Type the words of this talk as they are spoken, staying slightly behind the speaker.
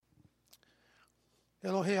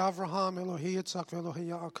Elohei Avraham, Elohei Yitzhak, Elohei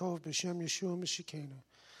Yaakov, B'Shem Yeshua Mishikeinu.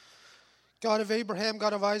 God of Abraham,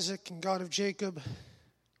 God of Isaac, and God of Jacob,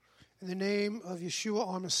 in the name of Yeshua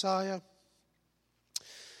our Messiah.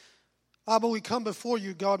 Abba, we come before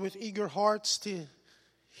you, God, with eager hearts to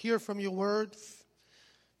hear from your word,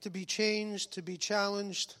 to be changed, to be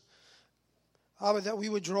challenged. Abba, that we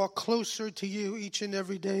would draw closer to you each and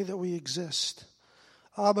every day that we exist.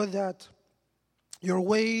 Abba, that your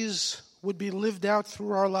ways would be lived out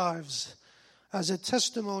through our lives as a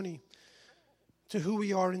testimony to who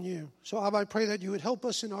we are in you. So, Abba, I pray that you would help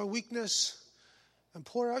us in our weakness and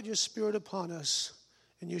pour out your Spirit upon us.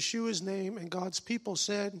 In Yeshua's name, and God's people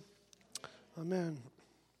said, Amen.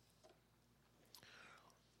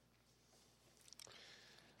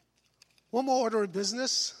 One more order of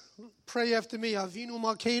business. Pray after me. Avinu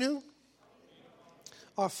Malkeinu,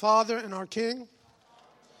 our Father and our King.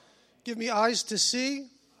 Give me eyes to see,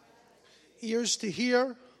 ears to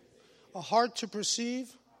hear, a heart to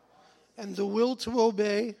perceive, and the will to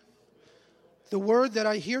obey the word that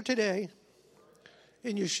I hear today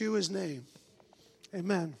in Yeshua's name.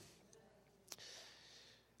 Amen.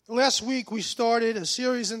 Last week we started a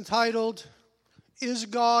series entitled, Is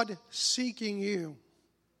God Seeking You?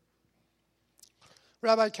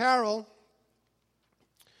 Rabbi Carol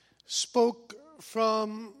spoke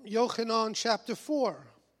from Yochanan chapter 4,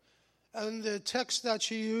 and the text that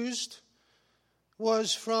she used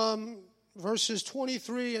was from verses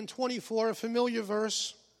 23 and 24, a familiar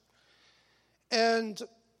verse. And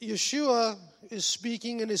Yeshua is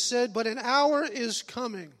speaking and has said, but an hour is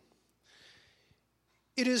coming.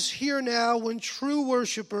 It is here now when true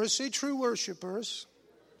worshipers, say true worshipers,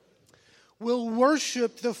 will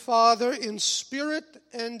worship the Father in spirit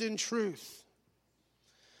and in truth.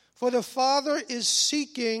 For the Father is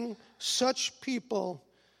seeking such people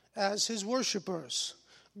as his worshipers.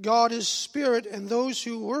 God is spirit, and those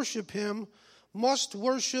who worship him must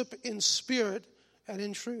worship in spirit and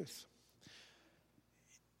in truth.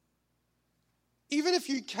 Even if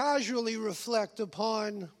you casually reflect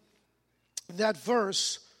upon that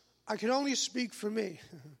verse, I can only speak for me.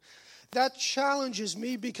 That challenges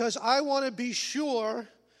me because I want to be sure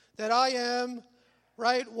that I am,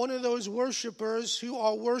 one of those worshipers who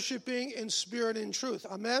are worshiping in spirit and truth.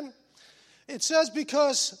 Amen? It says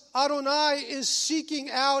because Adonai is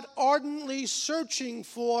seeking out, ardently searching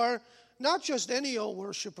for not just any old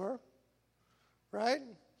worshiper, right?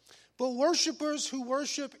 But worshipers who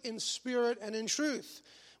worship in spirit and in truth,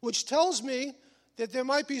 which tells me that there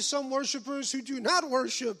might be some worshipers who do not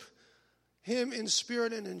worship him in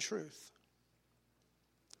spirit and in truth.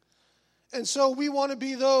 And so we want to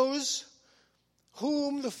be those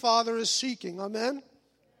whom the Father is seeking. Amen?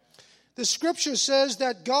 The scripture says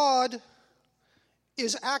that God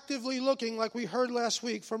is actively looking, like we heard last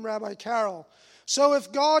week from Rabbi Carol. So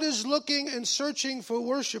if God is looking and searching for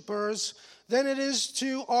worshipers, then it is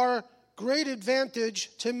to our great advantage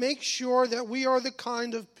to make sure that we are the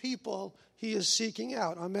kind of people he is seeking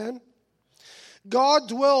out. Amen? God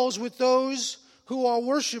dwells with those who are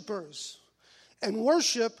worshipers, and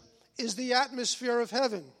worship is the atmosphere of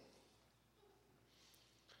heaven.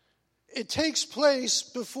 It takes place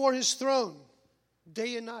before his throne,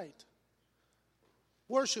 day and night.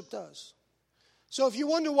 Worship does. So if you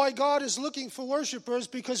wonder why God is looking for worshipers,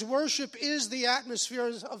 because worship is the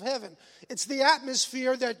atmosphere of heaven. It's the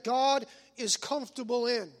atmosphere that God is comfortable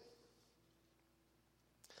in.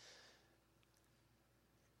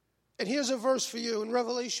 And here's a verse for you in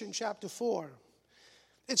Revelation chapter 4.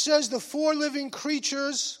 It says, the four living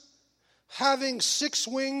creatures having 6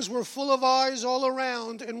 wings were full of eyes all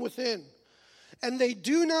around and within. And they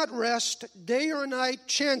do not rest day or night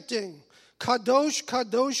chanting, Kadosh,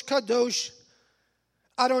 Kadosh, Kadosh,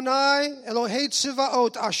 Adonai Elohei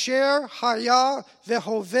Tzivaot, Asher, Haya,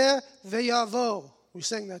 Vehoveh, Veyavo. We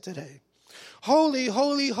sang that today. Holy,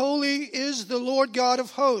 holy, holy is the Lord God of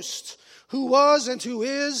hosts, who was and who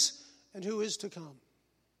is to come.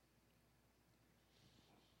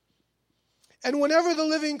 And whenever the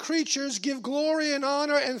living creatures give glory and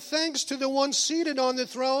honor and thanks to the one seated on the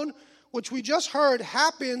throne, which we just heard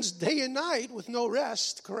happens day and night with no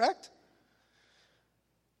rest, correct?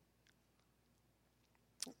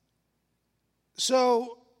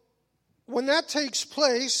 So when that takes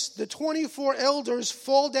place, the 24 elders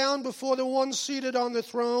fall down before the one seated on the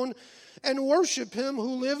throne and worship him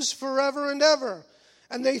who lives forever and ever.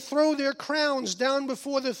 And they throw their crowns down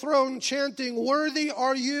before the throne, chanting, worthy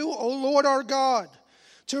are you, O Lord our God,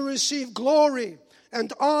 to receive glory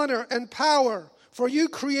and honor and power. For you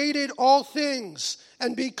created all things,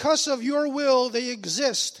 and because of your will they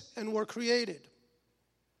exist and were created.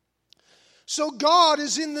 So God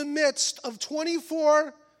is in the midst of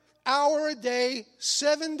 24-hour a day,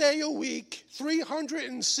 7-day a week,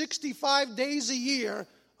 365 days a year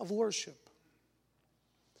of worship.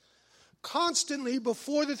 Constantly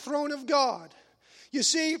before the throne of God. You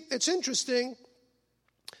see, it's interesting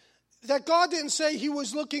that God didn't say he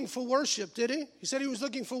was looking for worship, did he? He said he was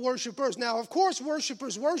looking for worshipers. Now, of course,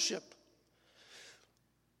 worshipers worship.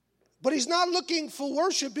 But he's not looking for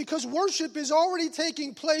worship because worship is already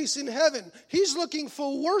taking place in heaven. He's looking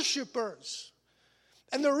for worshipers.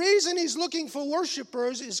 And the reason he's looking for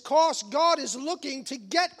worshipers is because God is looking to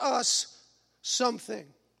get us something.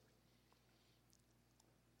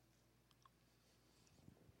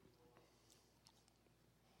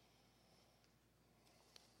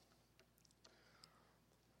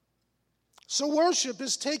 So worship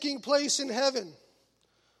is taking place in heaven,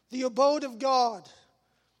 the abode of God,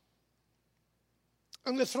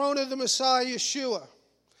 on the throne of the Messiah, Yeshua.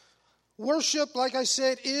 Worship, like I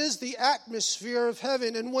said, is the atmosphere of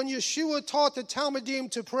heaven. And when Yeshua taught the Talmudim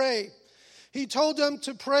to pray, he told them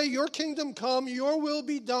to pray, your kingdom come, your will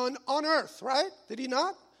be done on earth, right? Did he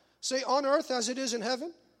not say on earth as it is in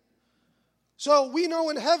heaven? So we know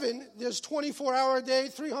in heaven there's 24-hour a day,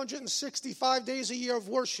 365 days a year of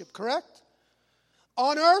worship, correct?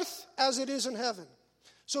 On earth as it is in heaven.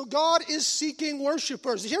 So God is seeking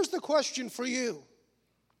worshipers. Here's the question for you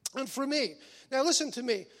and for me. Now listen to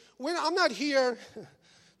me. I'm not here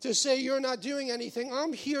to say you're not doing anything.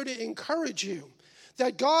 I'm here to encourage you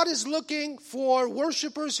that God is looking for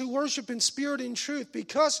worshipers who worship in spirit and truth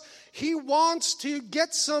because he wants to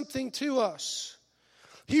get something to us.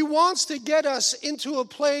 He wants to get us into a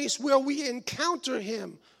place where we encounter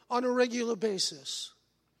him on a regular basis.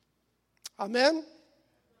 Amen?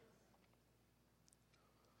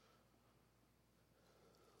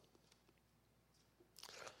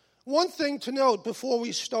 One thing to note before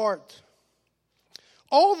we start.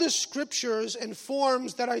 All the scriptures and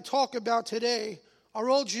forms that I talk about today are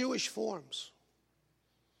all Jewish forms.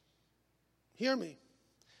 Hear me.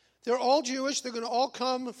 They're all Jewish. They're going to all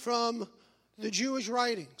come from the Jewish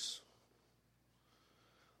writings.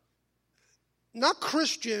 Not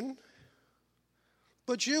Christian,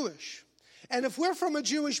 but Jewish. And if we're from a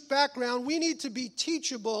Jewish background, we need to be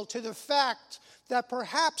teachable to the fact that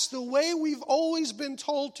perhaps the way we've always been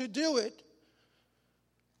told to do it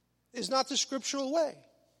is not the scriptural way.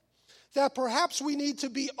 That perhaps we need to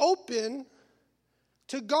be open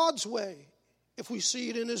to God's way if we see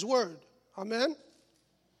it in his word. Amen?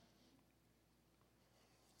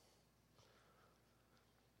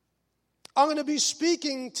 I'm going to be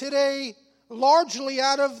speaking today largely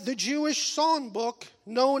out of the Jewish song book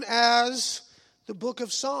known as the Book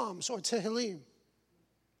of Psalms or Tehillim.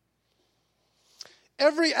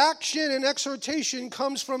 Every action and exhortation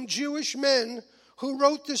comes from Jewish men who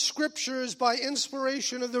wrote the scriptures by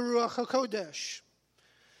inspiration of the Ruach HaKodesh.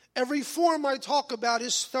 Every form I talk about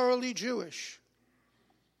is thoroughly Jewish.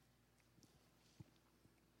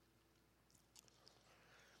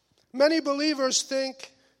 Many believers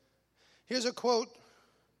think, here's a quote,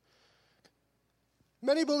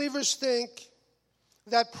 many believers think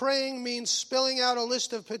that praying means spelling out a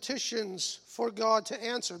list of petitions for God to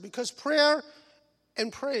answer because prayer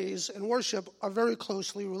and praise and worship are very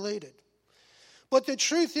closely related. But the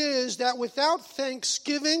truth is that without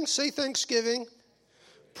thanksgiving, say thanksgiving,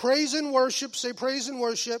 praise and worship, say praise and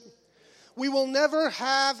worship, we will never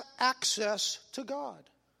have access to God.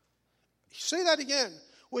 Say that again.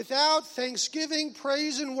 Without thanksgiving,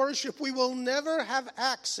 praise, and worship, we will never have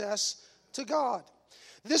access to God.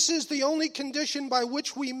 This is the only condition by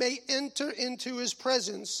which we may enter into his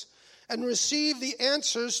presence and receive the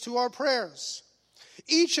answers to our prayers.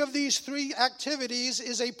 Each of these three activities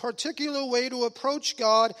is a particular way to approach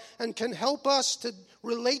God and can help us to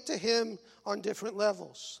relate to him on different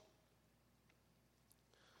levels.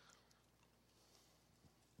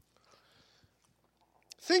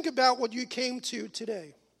 Think about what you came to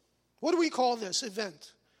today. What do we call this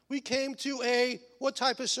event? We came to what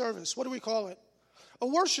type of service? What do we call it? A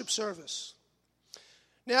worship service.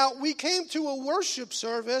 Now, we came to a worship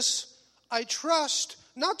service, I trust,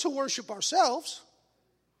 not to worship ourselves,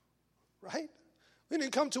 right? We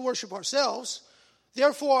didn't come to worship ourselves.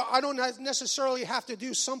 Therefore, I don't necessarily have to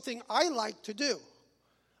do something I like to do,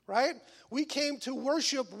 right? We came to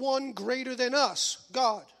worship one greater than us,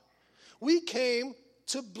 God. We came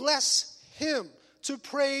to bless him, to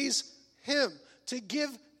praise him, to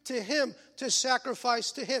give to him, to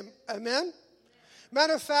sacrifice to him. Amen?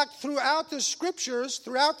 Matter of fact, throughout the scriptures,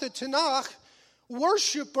 throughout the Tanakh,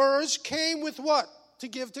 worshipers came with what? To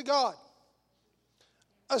give to God.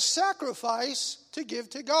 A sacrifice to give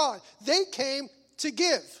to God. They came to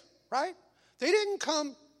give, right? They didn't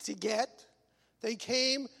come to get, they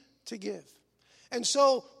came to give. And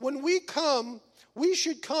so when we come, we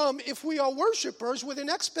should come, if we are worshipers, with an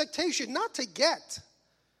expectation not to get,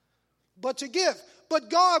 but to give.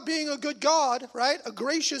 But God being a good God, right, a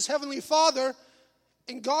gracious Heavenly Father,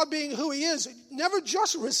 and God being who He is, never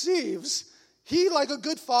just receives. He, like a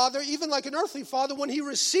good father, even like an earthly father, when He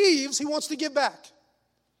receives, He wants to give back.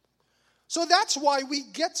 So that's why we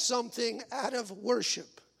get something out of worship.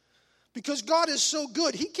 Because God is so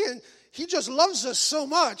good. He just loves us so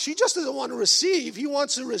much. He just doesn't want to receive. He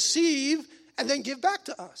wants to receive and then give back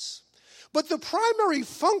to us. But the primary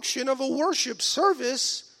function of a worship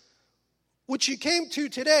service, which you came to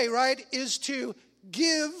today, right, is to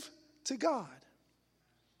give to God.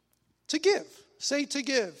 To give. Say to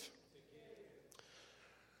give.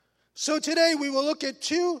 So today we will look at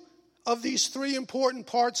two of these three important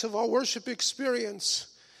parts of our worship experience.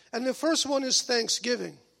 And the first one is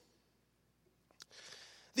thanksgiving.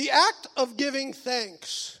 The act of giving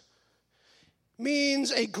thanks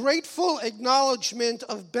means a grateful acknowledgement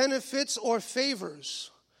of benefits or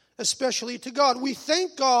favors, especially to God. We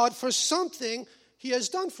thank God for something He has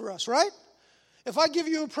done for us, right? If I give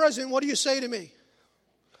you a present, what do you say to me?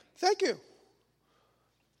 Thank you.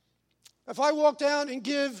 If I walk down and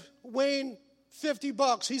give Wayne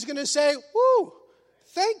 $50, he's going to say, woo,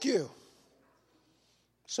 thank you.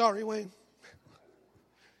 Sorry, Wayne.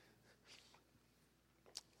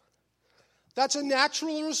 That's a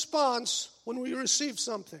natural response when we receive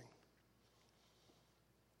something.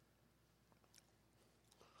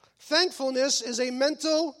 Thankfulness is a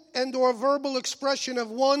mental and or verbal expression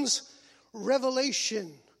of one's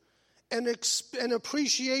revelation and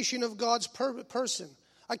appreciation of God's person.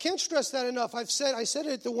 I can't stress that enough. I said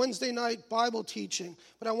it at the Wednesday night Bible teaching,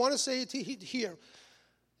 but I want to say it here.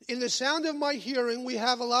 In the sound of my hearing, we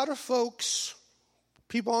have a lot of folks,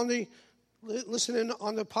 people listening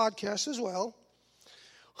on the podcast as well,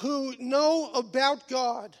 who know about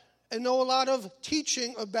God and know a lot of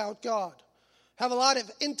teaching about God, have a lot of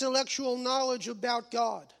intellectual knowledge about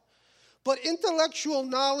God. But intellectual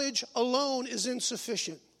knowledge alone is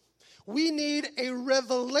insufficient. We need a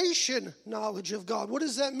revelation knowledge of God. What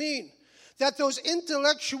does that mean? That those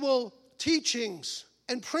intellectual teachings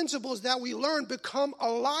and principles that we learn become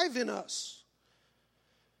alive in us.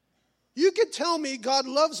 You could tell me God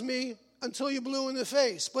loves me until you're blue in the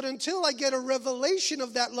face. But until I get a revelation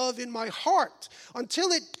of that love in my heart,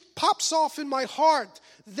 until it pops off in my heart,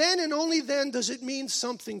 then and only then does it mean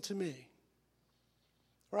something to me.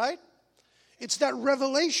 Right? It's that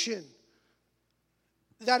revelation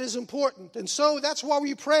that is important. And so that's why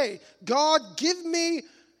we pray, God, give me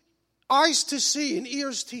eyes to see and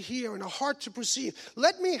ears to hear and a heart to perceive.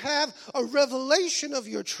 Let me have a revelation of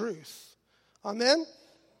your truth. Amen?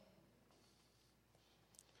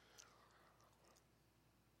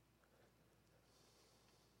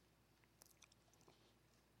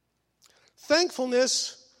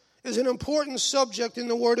 Thankfulness is an important subject in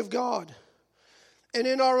the Word of God and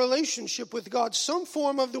in our relationship with God. Some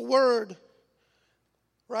form of the word,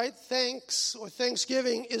 right, thanks or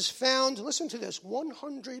thanksgiving is found, listen to this,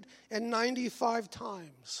 195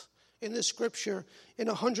 times in the Scripture in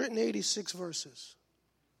 186 verses.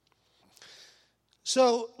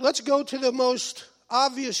 So let's go to the most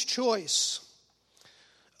obvious choice,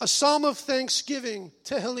 a psalm of thanksgiving,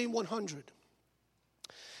 Tehillim 100.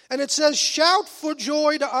 And it says, shout for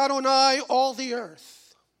joy to Adonai, all the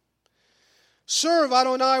earth. Serve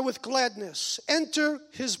Adonai with gladness. Enter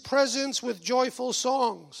His presence with joyful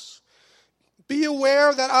songs. Be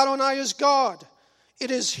aware that Adonai is God.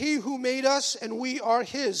 It is He who made us, and we are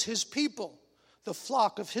His people, the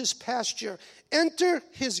flock of His pasture. Enter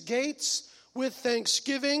His gates with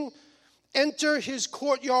thanksgiving. Enter His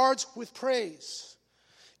courtyards with praise.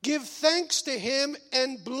 Give thanks to Him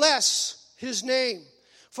and bless His name.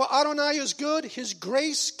 For Adonai is good, His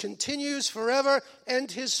grace continues forever, and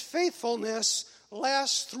His faithfulness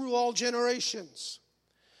lasts through all generations.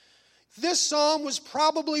 This psalm was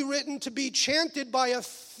probably written to be chanted by a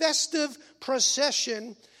festive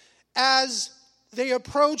procession as they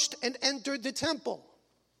approached and entered the temple.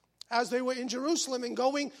 As they were in Jerusalem and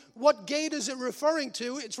going, what gate is it referring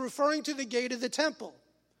to? It's referring to the gate of the temple.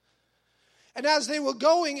 And as they were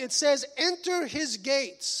going, it says, enter His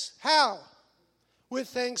gates. How? With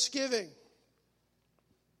thanksgiving.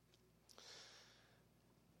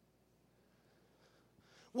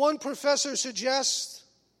 One professor suggests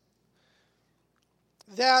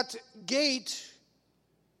that gate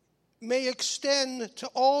may extend to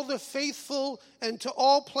all the faithful and to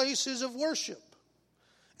all places of worship.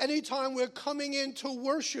 Anytime we're coming in to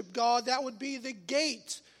worship God, that would be the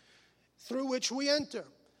gate through which we enter.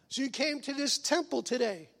 So you came to this temple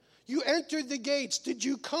today. You entered the gates. Did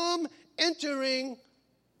you come entering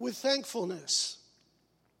with thankfulness?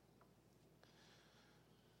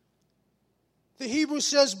 The Hebrew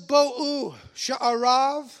says, Bo'u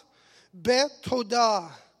sha'arav bet todah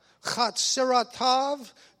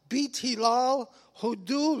chatzeratav bit hilal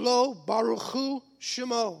hodu lo baruchu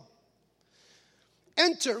shemo.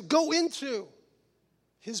 Enter, go into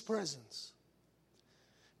his presence.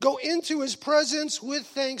 Go into his presence with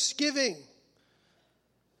thanksgiving.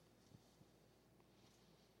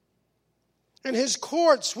 And his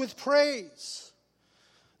courts with praise.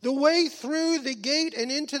 The way through the gate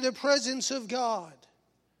and into the presence of God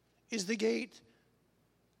is the gate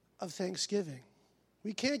of thanksgiving.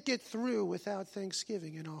 We can't get through without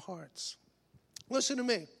thanksgiving in our hearts. Listen to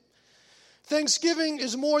me. Thanksgiving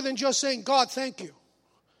is more than just saying, God, thank you,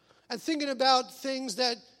 and thinking about things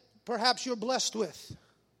that perhaps you're blessed with.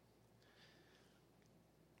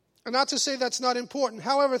 And not to say that's not important.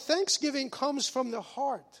 However, thanksgiving comes from the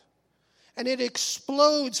heart. And it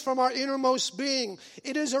explodes from our innermost being.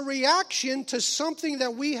 It is a reaction to something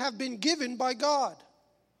that we have been given by God.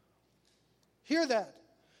 Hear that.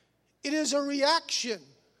 It is a reaction,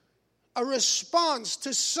 a response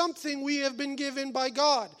to something we have been given by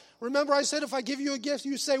God. Remember I said if I give you a gift,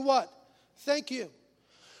 you say what? Thank you.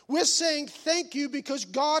 We're saying thank you because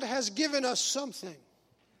God has given us something.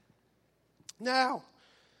 Now,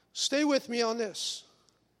 stay with me on this.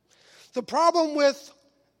 The problem with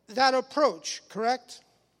that approach, correct,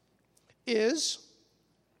 is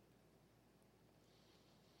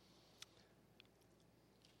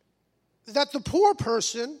that the poor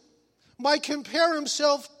person might compare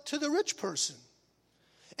himself to the rich person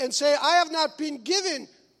and say, I have not been given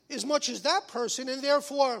as much as that person, and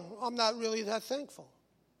therefore I'm not really that thankful.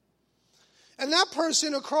 And that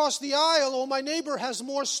person across the aisle or my neighbor has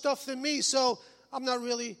more stuff than me, so I'm not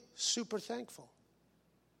really super thankful.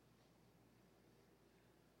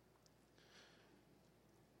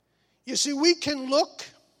 You see, we can look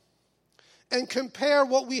and compare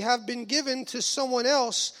what we have been given to someone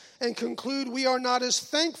else and conclude we are not as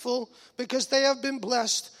thankful because they have been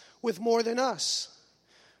blessed with more than us.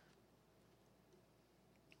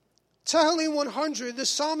 Tehillim 100, the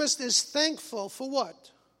psalmist is thankful for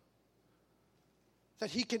what? That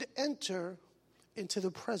he could enter into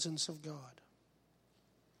the presence of God.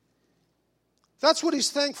 That's what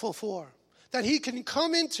he's thankful for. That he can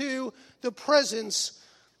come into the presence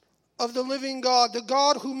of the living God, the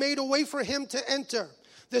God who made a way for him to enter.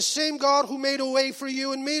 The same God who made a way for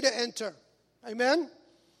you and me to enter. Amen?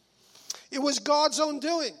 It was God's own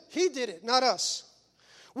doing. He did it, not us.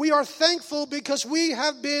 We are thankful because we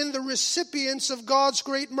have been the recipients of God's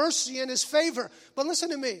great mercy and his favor. But listen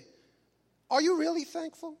to me. Are you really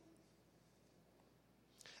thankful?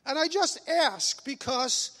 And I just ask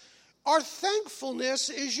because our thankfulness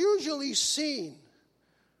is usually seen,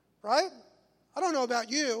 right? I don't know about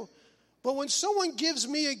you, but when someone gives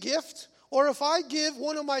me a gift, or if I give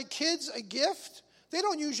one of my kids a gift, they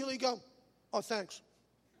don't usually go, oh, thanks.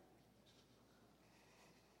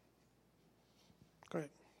 Great,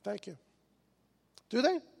 thank you. Do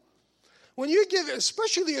they? When you give,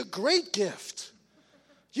 especially a great gift,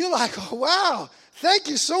 you're like, oh, wow, thank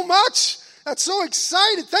you so much. That's so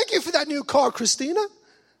exciting. Thank you for that new car, Christina.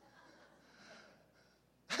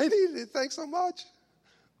 I needed it. Thanks so much.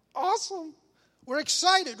 Awesome. We're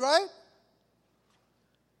excited, right?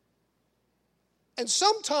 And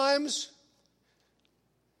sometimes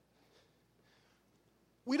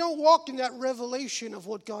we don't walk in that revelation of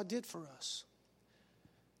what God did for us.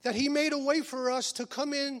 That he made a way for us to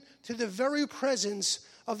come in to the very presence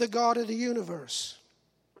of the God of the universe.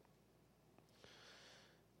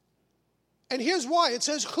 And here's why. It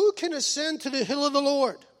says, who can ascend to the hill of the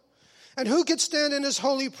Lord? And who can stand in his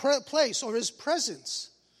holy place or his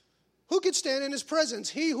presence? Who can stand in his presence?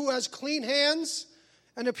 He who has clean hands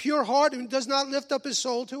and a pure heart and does not lift up his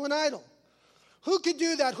soul to an idol. Who could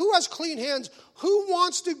do that? Who has clean hands? Who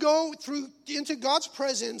wants to go into God's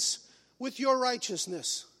presence with your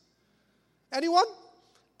righteousness? Anyone?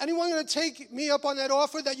 Anyone going to take me up on that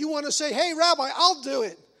offer that you want to say, hey, Rabbi, I'll do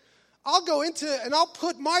it. I'll go into and I'll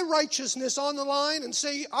put my righteousness on the line and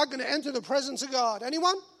say I'm going to enter the presence of God.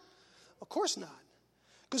 Anyone? Of course not.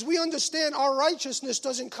 Because we understand our righteousness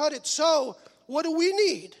doesn't cut it. So what do we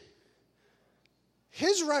need?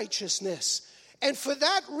 His righteousness. And for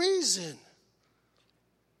that reason,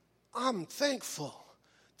 I'm thankful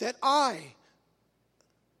that I,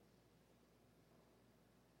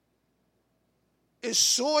 as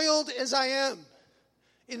soiled as I am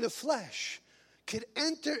in the flesh, could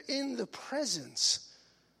enter in the presence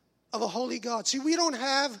of a holy God. See, we don't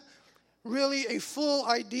have really a full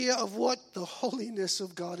idea of what the holiness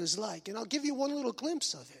of God is like. And I'll give you one little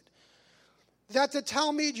glimpse of it. That the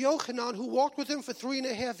Talmid Yochanan, who walked with him for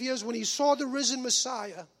 3.5 years, when he saw the risen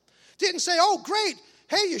Messiah, didn't say, "Oh, great,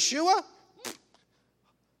 hey, Yeshua,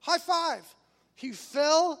 high five." He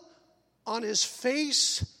fell on his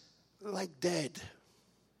face like dead.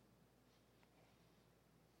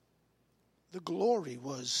 The glory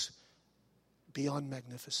was beyond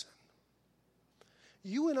magnificent.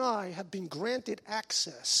 You and I have been granted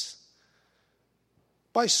access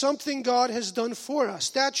by something God has done for us.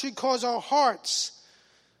 That should cause our hearts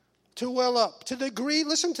to well up. To the degree,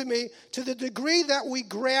 listen to me, to the degree that we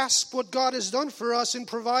grasp what God has done for us in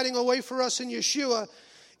providing a way for us in Yeshua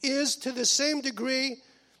is to the same degree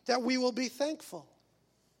that we will be thankful.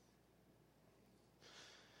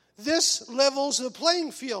 This levels the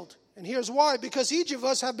playing field. And here's why. Because each of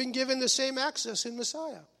us have been given the same access in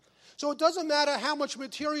Messiah. So it doesn't matter how much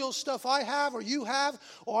material stuff I have or you have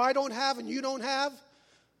or I don't have and you don't have.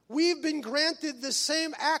 We've been granted the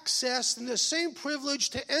same access and the same privilege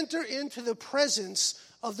to enter into the presence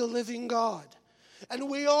of the living God. And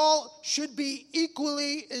we all should be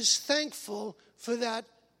equally as thankful for that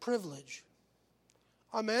privilege.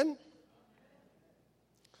 Amen?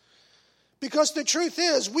 Because the truth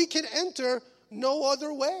is, we can enter no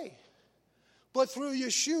other way but through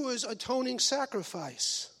Yeshua's atoning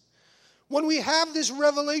sacrifice. When we have this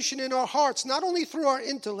revelation in our hearts, not only through our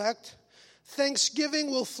intellect, thanksgiving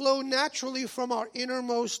will flow naturally from our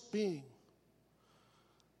innermost being.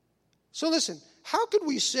 So listen, how could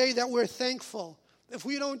we say that we're thankful if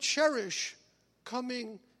we don't cherish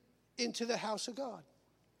coming into the house of God?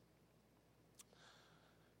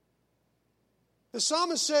 The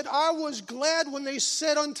psalmist said, "I was glad when they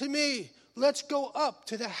said unto me, let's go up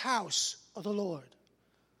to the house of the Lord."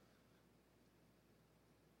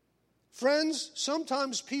 Friends,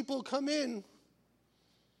 sometimes people come in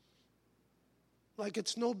like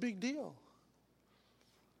it's no big deal.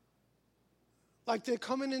 Like they're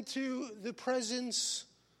coming into the presence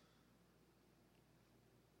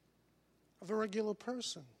of a regular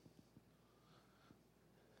person.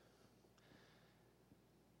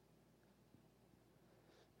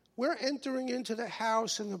 We're entering into the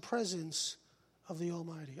house and the presence of the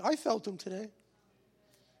Almighty. I felt him today.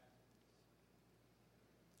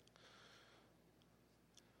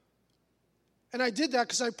 And I did that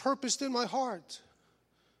because I purposed in my heart.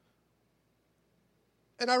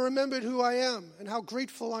 And I remembered who I am and how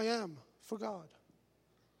grateful I am for God.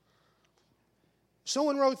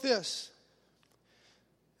 Someone wrote this.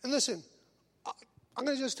 And listen, I'm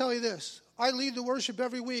going to just tell you this. I lead the worship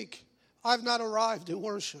every week. I've not arrived in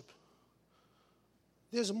worship.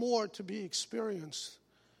 There's more to be experienced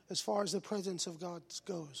as far as the presence of God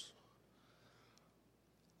goes.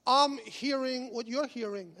 I'm hearing what you're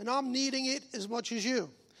hearing, and I'm needing it as much as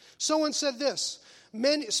you. Someone said this,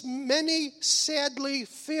 many sadly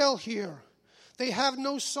fail here. They have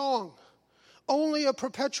no song, only a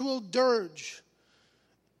perpetual dirge.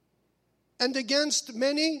 And against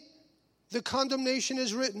many, the condemnation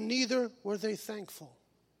is written, neither were they thankful.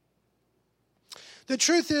 The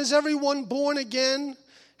truth is, everyone born again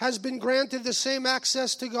has been granted the same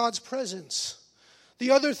access to God's presence.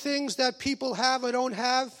 The other things that people have or don't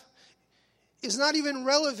have is not even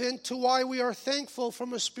relevant to why we are thankful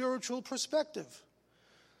from a spiritual perspective.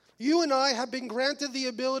 You and I have been granted the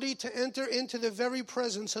ability to enter into the very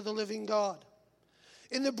presence of the living God.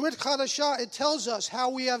 In the Brit Chadashah, it tells us how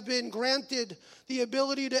we have been granted the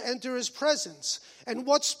ability to enter his presence and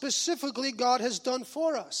what specifically God has done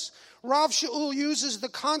for us. Rav Shaul uses the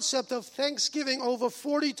concept of thanksgiving over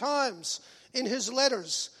 40 times in his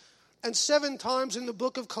letters and 7 times in the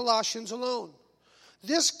book of Colossians alone.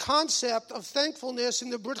 This concept of thankfulness in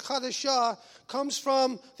the Brit Chadashah comes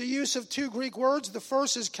from the use of 2 Greek words. The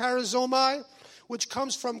first is charizomai, which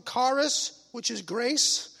comes from charis, which is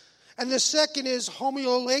grace. And the second is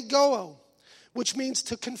homiolego, which means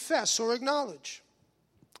to confess or acknowledge.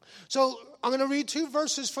 So I'm going to read 2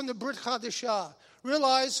 verses from the Brit Chadashah.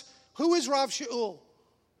 Realize, who is Rav Shaul?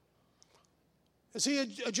 Is he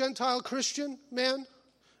a Gentile Christian man?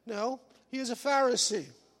 No, he is a Pharisee.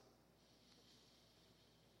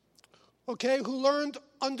 Okay, who learned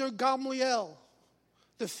under Gamliel,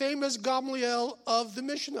 the famous Gamliel of the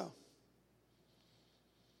Mishnah.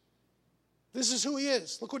 This is who he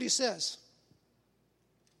is. Look what he says.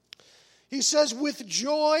 He says, with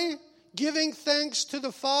joy, giving thanks to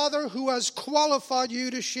the Father who has qualified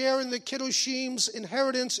you to share in the Kiddushim's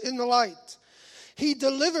inheritance in the light. He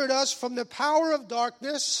delivered us from the power of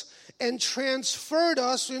darkness and transferred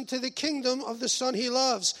us into the kingdom of the Son he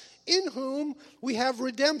loves, in whom we have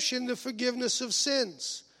redemption, the forgiveness of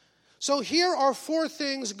sins. So here are 4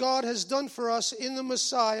 things God has done for us in the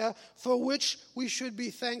Messiah for which we should be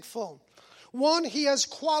thankful. 1, he has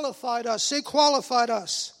qualified us. Say qualified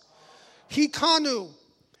us. Hikanu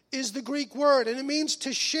is the Greek word, and it means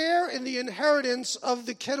to share in the inheritance of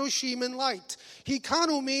the kedoshim in light.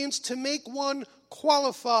 Hikanu means to make one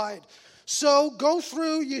qualified. So go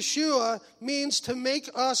through Yeshua means to make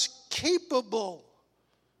us capable.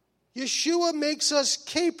 Yeshua makes us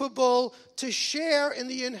capable to share in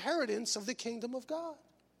the inheritance of the kingdom of God.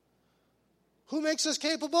 Who makes us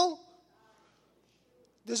capable?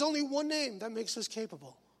 There's only one name that makes us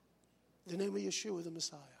capable. The name of Yeshua, the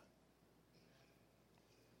Messiah.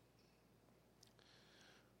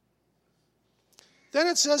 Then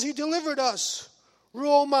it says he delivered us.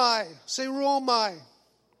 Ruomai. Say Ruomai.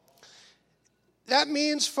 That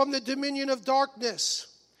means from the dominion of darkness.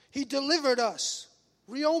 He delivered us.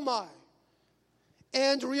 Riomai.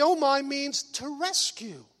 And Riomai means to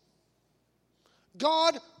rescue.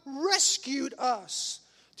 God rescued us.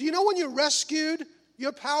 Do you know when you're rescued,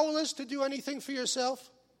 you're powerless to do anything for yourself?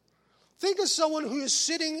 Think of someone who is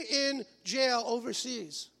sitting in jail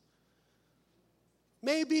overseas.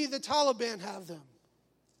 Maybe the Taliban have them.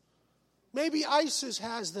 Maybe ISIS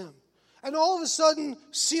has them. And all of a sudden,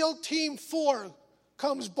 SEAL Team 4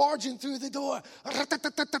 comes barging through the door. There's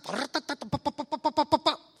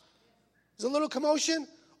a little commotion.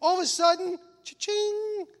 All of a sudden,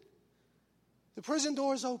 cha-ching, the prison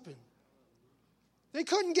doors open. They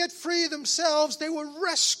couldn't get free themselves. They were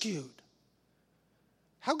rescued.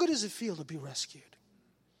 How good does it feel to be rescued?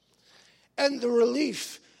 And the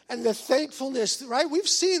relief and the thankfulness, right? We've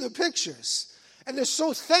seen the pictures. And they're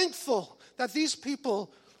so thankful that these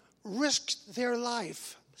people risked their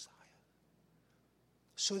life, Messiah,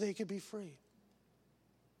 so they could be free.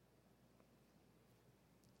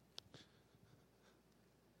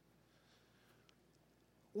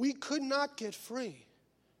 We could not get free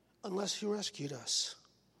unless he rescued us.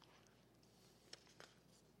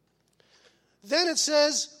 Then it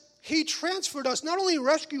says he transferred us. Not only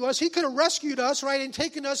rescued us, he could have rescued us, right, and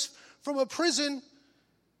taken us from a prison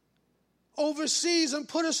overseas and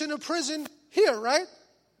put us in a prison here, right?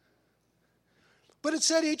 But it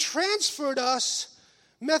said he transferred us,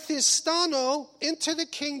 methistano, into the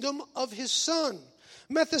kingdom of his son.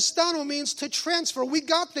 Methistano means to transfer. We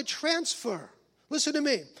got the transfer. Listen to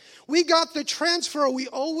me. We got the transfer we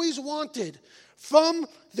always wanted from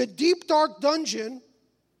the deep, dark dungeon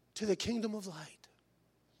to the kingdom of light.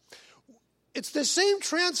 It's the same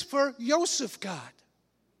transfer Joseph got.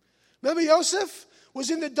 Remember Joseph was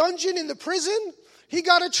in the dungeon, in the prison? He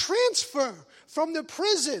got a transfer from the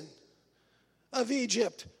prison of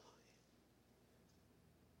Egypt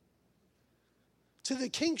to the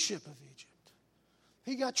kingship of Egypt.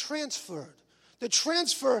 He got transferred. The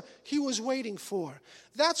transfer he was waiting for.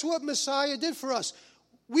 That's what Messiah did for us.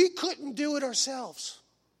 We couldn't do it ourselves.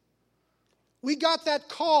 We got that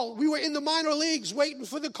call. We were in the minor leagues waiting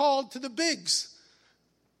for the call to the bigs.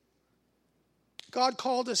 God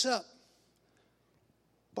called us up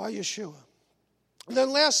by Yeshua. And then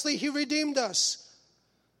lastly, he redeemed us.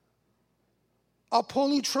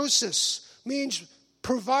 Apolutrosis means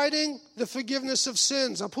providing the forgiveness of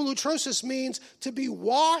sins. Apolutrosis means to be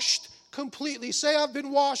washed completely. Say, I've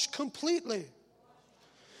been washed completely.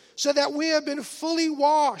 So that we have been fully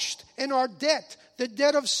washed, and our debt, the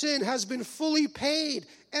debt of sin, has been fully paid,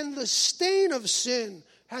 and the stain of sin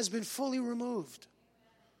has been fully removed.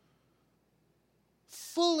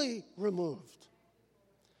 Fully removed.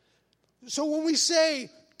 So when we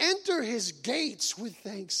say, enter his gates with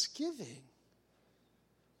thanksgiving,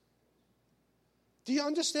 do you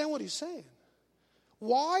understand what he's saying?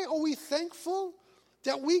 Why are we thankful?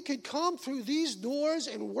 That we could come through these doors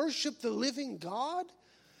and worship the living God?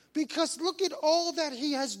 Because look at all that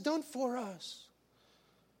he has done for us.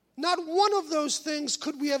 Not one of those things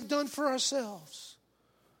could we have done for ourselves.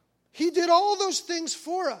 He did all those things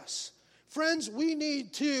for us. Friends, we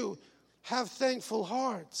need to have thankful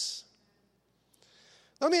hearts.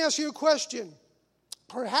 Let me ask you a question.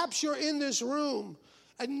 Perhaps you're in this room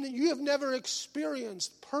and you have never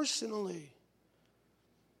experienced personally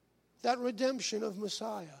that redemption of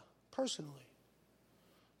Messiah, personally.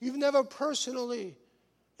 You've never personally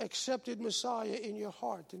accepted Messiah in your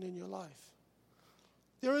heart and in your life.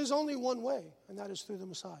 There is only one way, and that is through the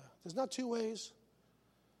Messiah. There's not two ways.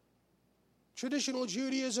 Traditional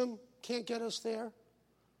Judaism can't get us there.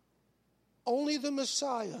 Only the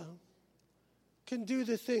Messiah can do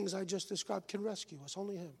the things I just described, can rescue us,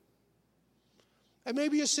 only him. And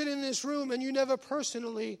maybe you're sitting in this room and you never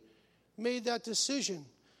personally made that decision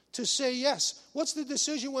to say yes. What's the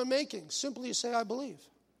decision we're making? Simply say, I believe.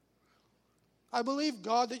 I believe,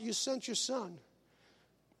 God, that you sent your Son,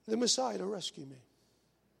 the Messiah, to rescue me.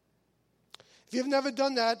 If you've never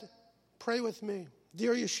done that, pray with me.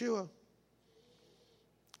 Dear Yeshua,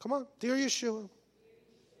 come on, dear Yeshua,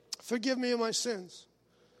 forgive me of my sins.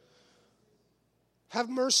 Have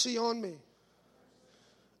mercy on me.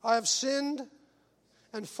 I have sinned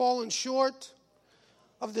and fallen short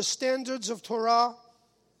of the standards of Torah.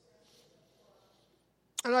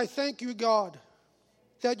 And I thank you, God,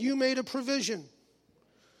 that you made a provision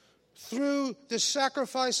through the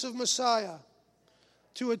sacrifice of Messiah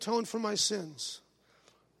to atone for my sins.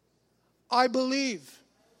 I believe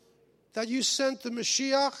that you sent the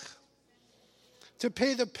Mashiach to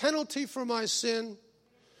pay the penalty for my sin,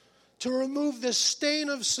 to remove the stain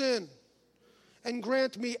of sin, and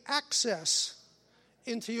grant me access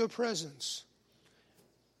into your presence.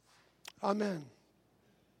 Amen.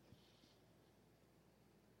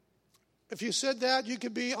 If you said that, you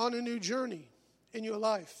could be on a new journey in your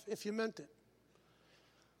life, if you meant it.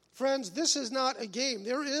 Friends, this is not a game.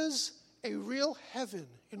 There is a real heaven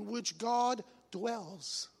in which God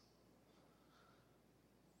dwells.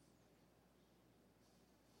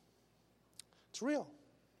 It's real.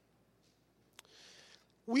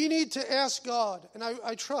 We need to ask God, and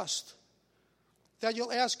I trust that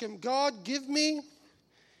you'll ask him, God, give me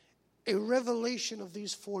a revelation of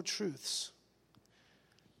these four truths.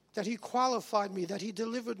 That he qualified me, that he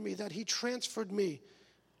delivered me, that he transferred me,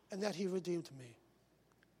 and that he redeemed me.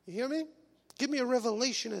 You hear me? Give me a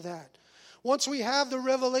revelation of that. Once we have the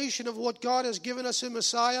revelation of what God has given us in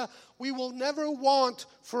Messiah, we will never want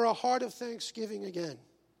for a heart of thanksgiving again.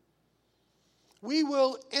 We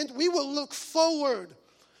will look forward.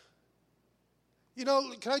 You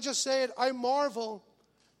know, can I just say it? I marvel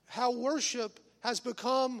how worship has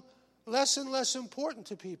become less and less important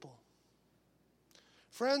to people.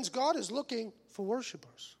 Friends, God is looking for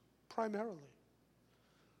worshipers, primarily.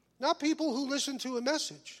 Not people who listen to a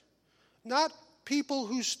message. Not people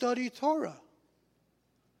who study Torah.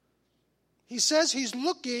 He says he's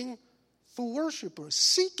looking for worshipers,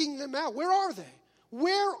 seeking them out. Where are they?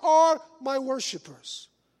 Where are my worshipers?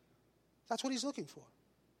 That's what he's looking for.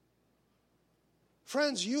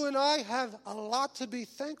 Friends, you and I have a lot to be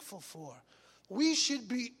thankful for. We should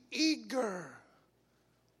be eager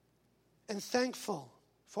and thankful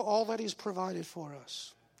for all that he's provided for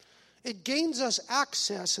us. It gains us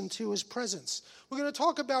access into his presence. We're going to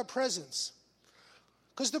talk about presence.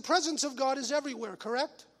 Because the presence of God is everywhere,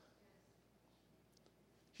 correct?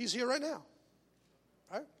 He's here right now.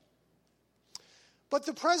 Right? But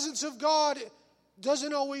the presence of God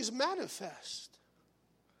doesn't always manifest.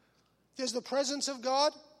 There's the presence of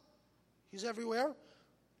God. He's everywhere.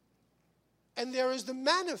 And there is the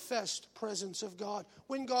manifest presence of God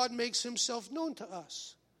when God makes himself known to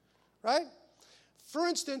us. Right? For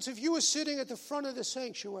instance, if you were sitting at the front of the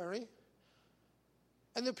sanctuary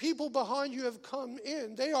and the people behind you have come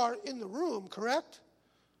in, they are in the room, correct?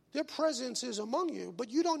 Their presence is among you, but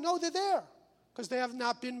you don't know they're there because they have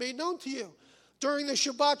not been made known to you. During the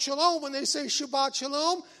Shabbat Shalom, when they say Shabbat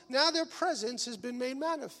Shalom, now their presence has been made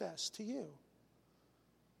manifest to you.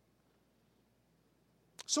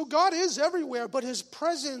 So God is everywhere, but his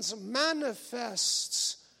presence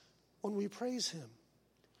manifests when we praise him.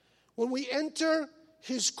 When we enter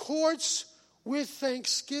his courts with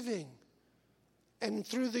thanksgiving and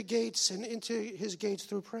through the gates and into his gates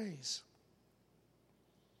through praise.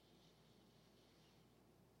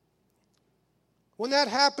 When that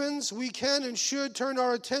happens, we can and should turn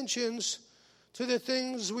our attentions to the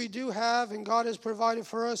things we do have and God has provided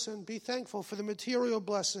for us and be thankful for the material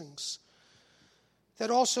blessings that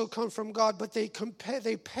also come from God, but they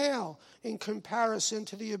pale in comparison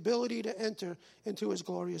to the ability to enter into his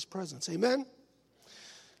glorious presence. Amen?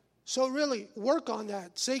 So really, work on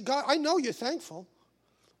that. Say, God, I know you're thankful,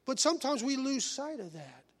 but sometimes we lose sight of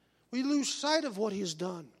that. We lose sight of what he's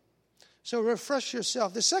done. So refresh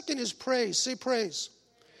yourself. The second is praise. Say praise.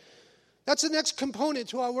 That's the next component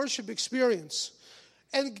to our worship experience.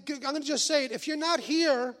 And I'm going to just say it. If you're not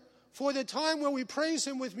here for the time where we praise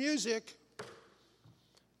him with music,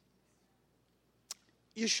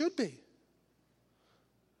 you should be.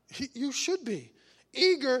 You should be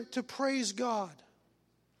eager to praise God.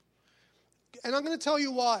 And I'm going to tell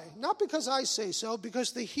you why. Not because I say so,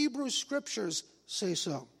 because the Hebrew scriptures say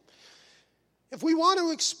so. If we want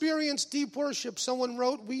to experience deep worship, someone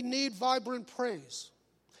wrote, we need vibrant praise.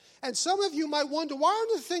 And some of you might wonder, why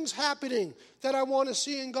aren't the things happening that I want to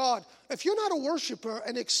see in God? If you're not a worshiper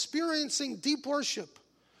and experiencing deep worship,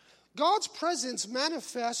 God's presence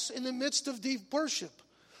manifests in the midst of deep worship.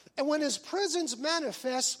 And when his presence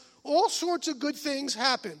manifests, all sorts of good things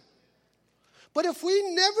happen. But if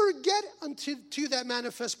we never get to that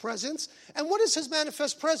manifest presence, and what is his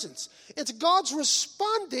manifest presence? It's God's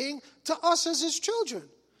responding to us as his children.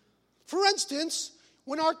 For instance,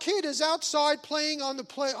 when our kid is outside playing on the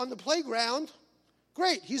playground,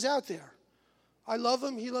 great, he's out there. I love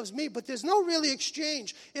him, he loves me, but there's no really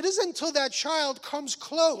exchange. It isn't until that child comes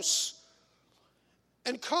close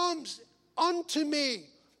and comes unto me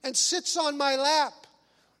and sits on my lap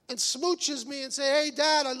and smooches me and say, hey,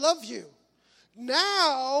 Dad, I love you.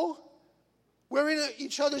 Now we're in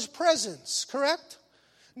each other's presence, correct?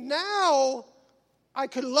 Now I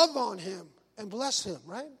could love on him and bless him,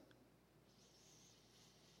 right?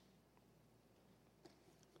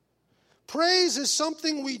 Praise is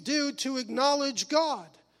something we do to acknowledge God,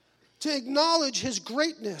 to acknowledge his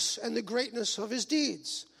greatness and the greatness of his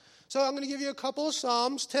deeds. So I'm going to give you a couple of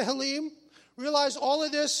Psalms, Tehillim. Realize all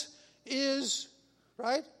of this is,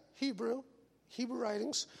 right, Hebrew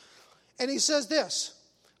writings. And he says this,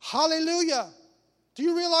 hallelujah. Do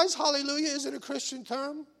you realize hallelujah isn't a Christian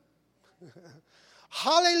term?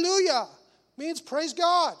 Hallelujah means praise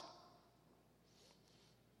God.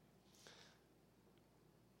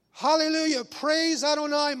 Hallelujah. Praise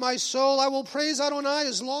Adonai, my soul. I will praise Adonai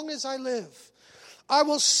as long as I live. I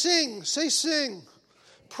will sing. Say sing.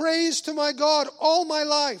 Praise to my God all my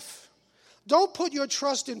life. Don't put your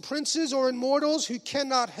trust in princes or in mortals who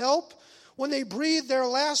cannot help. When they breathe their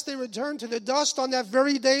last, they return to the dust. On that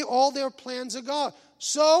very day, all their plans are gone.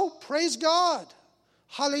 So, praise God.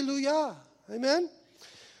 Hallelujah. Amen.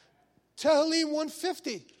 Tehillim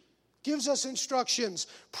 150 gives us instructions.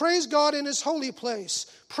 Praise God in his holy place.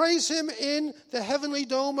 Praise him in the heavenly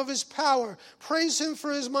dome of his power. Praise him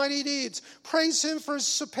for his mighty deeds. Praise him for his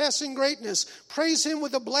surpassing greatness. Praise him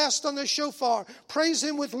with a blast on the shofar. Praise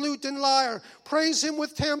him with lute and lyre. Praise him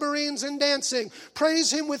with tambourines and dancing.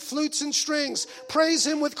 Praise him with flutes and strings. Praise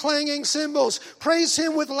him with clanging cymbals. Praise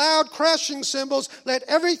him with loud crashing cymbals. Let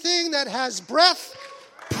everything that has breath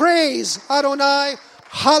praise Adonai.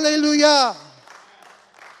 Hallelujah.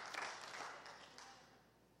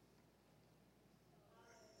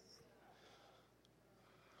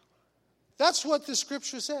 That's what the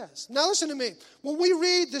scripture says. Now listen to me. When we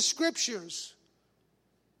read the scriptures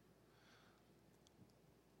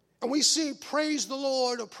and we see praise the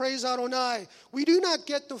Lord or praise Adonai, we do not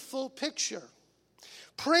get the full picture.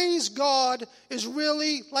 Praise God is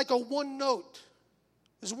really like a one note.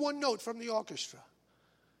 There's one note from the orchestra.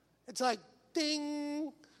 It's like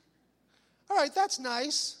ding. All right, that's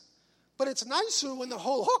nice. But it's nicer when the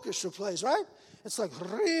whole orchestra plays, right? It's like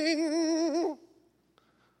ring.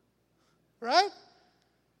 Right?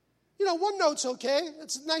 You know, one note's okay.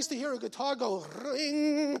 It's nice to hear a guitar go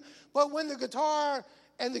ring. But when the guitar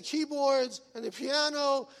and the keyboards and the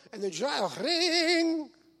piano and the drum ring,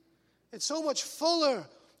 it's so much fuller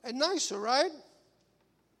and nicer, right?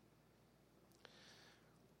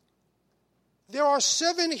 There are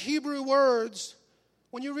 7 Hebrew words.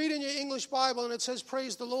 When you read in your English Bible and it says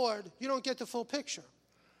praise the Lord, you don't get the full picture.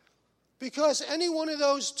 Because any one of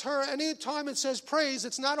those terms, any time it says praise,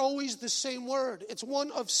 it's not always the same word. It's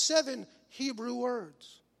one of 7 Hebrew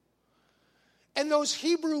words. And those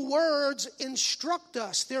Hebrew words instruct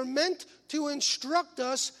us. They're meant to instruct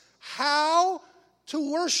us how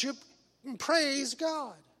to worship and praise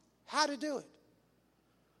God. How to do it.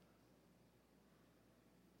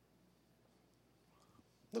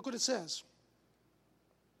 Look what it says.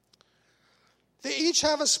 They each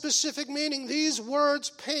have a specific meaning. These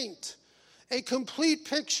words paint a complete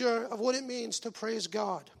picture of what it means to praise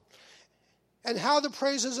God and how the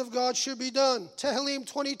praises of God should be done. Tehillim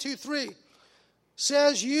 22:3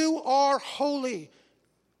 says, you are holy,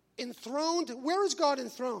 enthroned. Where is God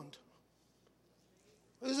enthroned?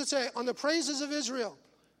 What does it say? On the praises of Israel,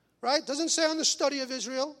 right? Doesn't say on the study of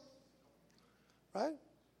Israel, right?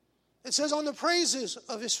 It says on the praises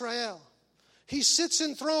of Israel. He sits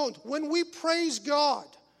enthroned. When we praise God,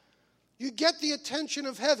 you get the attention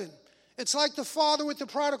of heaven. It's like the father with the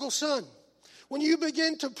prodigal son. When you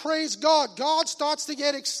begin to praise God, God starts to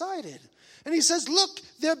get excited. And he says, look,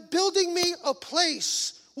 they're building me a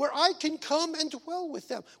place where I can come and dwell with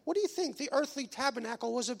them. What do you think the earthly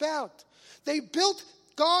tabernacle was about? They built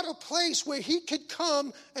God a place where he could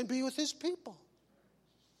come and be with his people.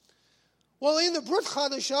 Well, in the Brit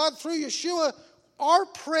Chadashah, through Yeshua, our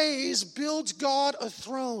praise builds God a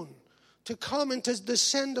throne to come and to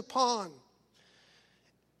descend upon.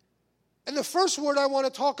 And the first word I want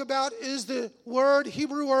to talk about is the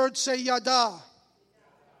Hebrew word, say yada.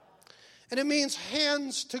 And it means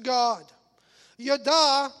hands to God.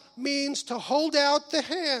 Yada means to hold out the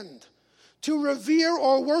hand, to revere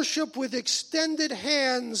or worship with extended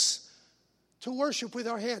hands, to worship with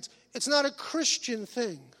our hands. It's not a Christian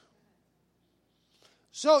thing.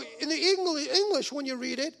 So in the English, when you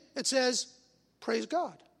read it, it says, praise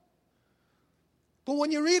God. But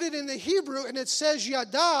when you read it in the Hebrew and it says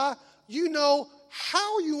yada, you know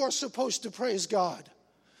how you are supposed to praise God.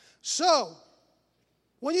 So,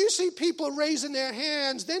 when you see people raising their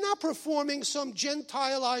hands, they're not performing some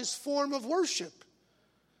Gentilized form of worship.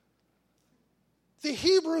 The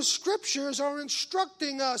Hebrew scriptures are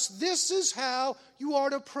instructing us, this is how you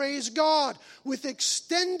are to praise God, with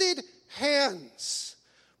extended hands.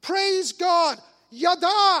 Praise God,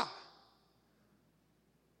 yada.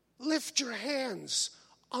 Lift your hands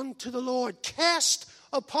unto the Lord. Cast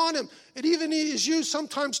upon him. It even is used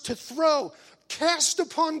sometimes to throw. Cast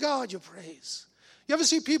upon God your praise. You ever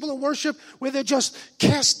see people in worship where they're just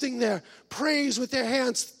casting their praise with their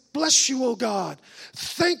hands? Bless you, O God.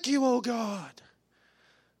 Thank you, O God.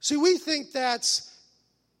 See, we think that's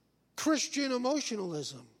Christian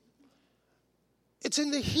emotionalism. It's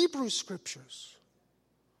in the Hebrew scriptures.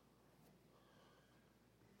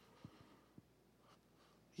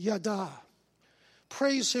 Yada.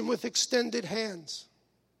 Praise him with extended hands.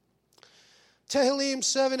 Tehillim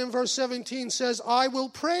 7 and verse 17 says, I will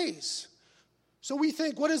praise. So we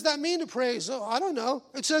think, what does that mean to praise? Oh, I don't know.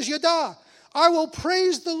 It says yada. I will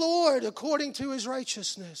praise the Lord according to his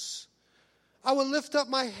righteousness. I will lift up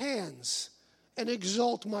my hands and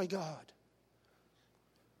exalt my God.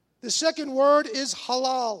 The second word is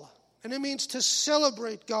halal, and it means to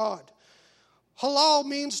celebrate God. Halal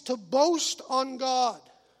means to boast on God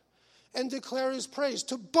and declare his praise,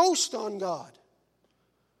 to boast on God.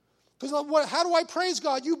 Because how do I praise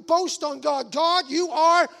God? You boast on God. God, you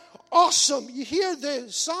are awesome. You hear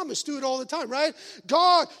the psalmist do it all the time, right?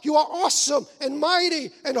 God, you are awesome and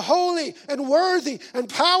mighty and holy and worthy and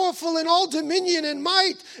powerful, and all dominion and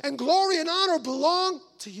might and glory and honor belong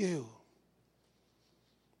to you.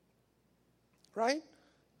 Right?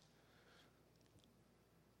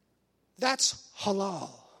 That's halal.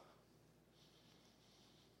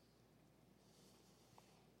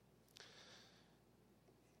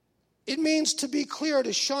 It means to be clear,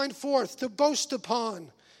 to shine forth, to boast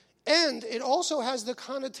upon. And it also has the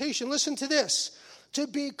connotation, listen to this, to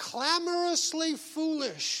be clamorously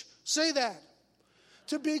foolish. Say that.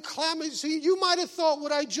 To be clamorous. See, you might have thought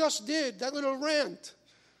what I just did, that little rant,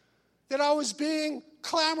 that I was being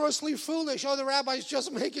clamorously foolish. Oh, the rabbi's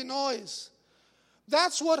just making noise.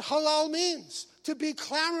 That's what halal means, to be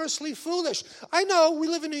clamorously foolish. I know we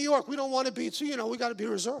live in New York. We don't want to be, so, we got to be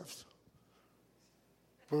reserved.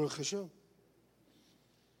 Baruch Hashem.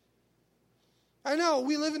 I know,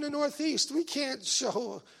 we live in the Northeast. We can't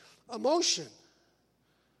show emotion.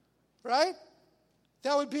 Right?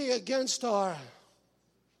 That would be against our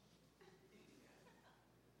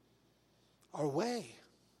way.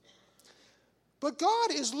 But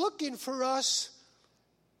God is looking for us.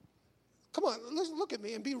 Come on, look at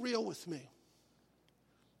me and be real with me.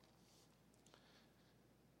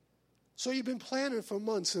 So you've been planning for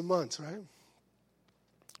months and months, right?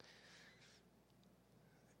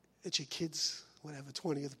 It's your kid's,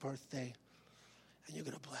 20th birthday, and you're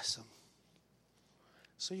going to bless them.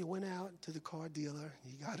 So you went out to the car dealer,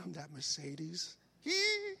 and you got him that Mercedes.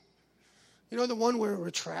 The one where it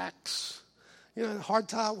retracts. The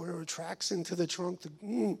hardtop where it retracts into the trunk.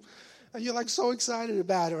 And you're like so excited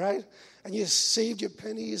about it, right? And you saved your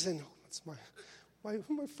pennies, and it's my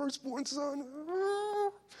firstborn son.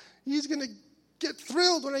 He's going to get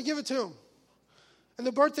thrilled when I give it to him. And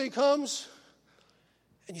the birthday comes,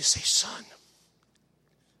 and you say, son,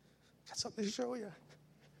 got something to show you.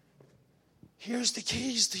 Here's the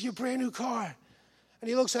keys to your brand new car. And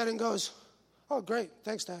he looks at it and goes, oh, great.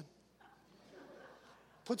 Thanks, Dad.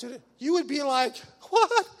 Puts it in. You would be like,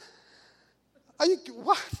 what? Are you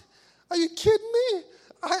kidding me?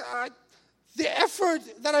 The effort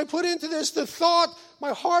that I put into this, the thought,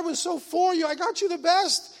 my heart was so for you. I got you the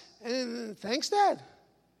best. And thanks, Dad.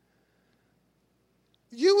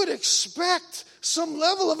 You would expect some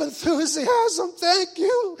level of enthusiasm. Thank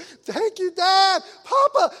you, Dad.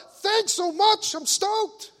 Papa, thanks so much. I'm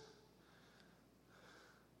stoked.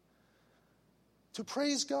 To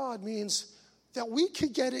praise God means that we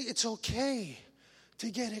could get it. It's okay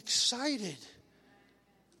to get excited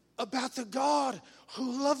about the God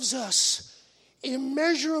who loves us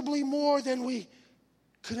immeasurably more than we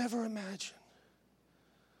could ever imagine.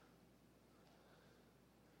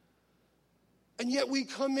 And yet we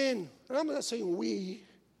come in, and I'm not saying we,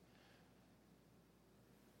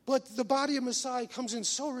 but the body of Messiah comes in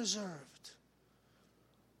so reserved.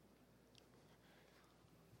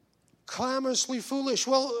 Clamorously foolish.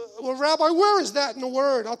 Well, Rabbi, where is that in the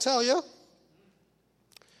Word? I'll tell you.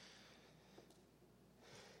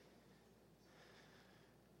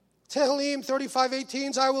 Tehillim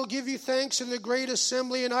 35:18, I will give you thanks in the great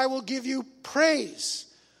assembly, and I will give you praise.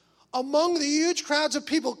 Among the huge crowds of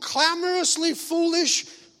people, clamorously foolish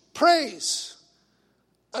praise.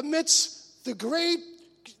 Amidst the great,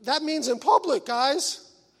 that means in public, guys.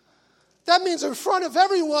 That means in front of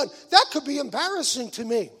everyone. That could be embarrassing to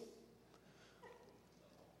me.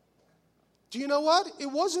 Do you know what? It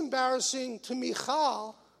was embarrassing to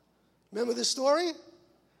Michal. Remember the story?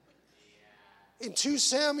 In 2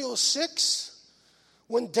 Samuel 6,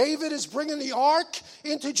 when David is bringing the ark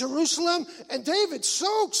into Jerusalem, and David's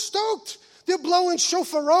so stoked. They're blowing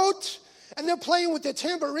shofarot, and they're playing with their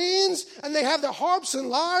tambourines, and they have their harps and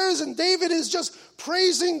lyres, and David is just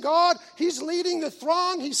praising God. He's leading the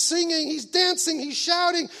throng. He's singing. He's dancing. He's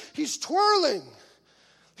shouting. He's twirling.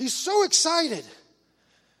 He's so excited.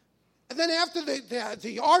 And then after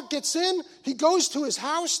the ark gets in, he goes to his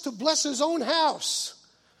house to bless his own house.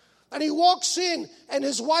 And he walks in, and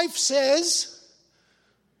his wife says,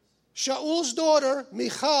 Shaul's daughter,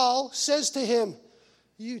 Michal, says to him,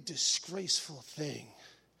 you disgraceful thing.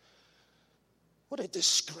 What a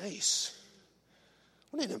disgrace.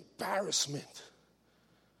 What an embarrassment.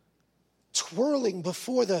 Twirling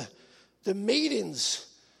before the maidens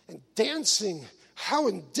and dancing. How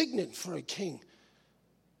indignant for a king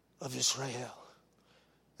of Israel.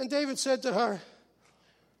 And David said to her,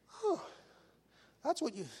 oh, that's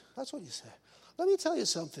what you said. Let me tell you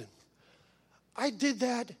something. I did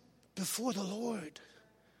that before the Lord.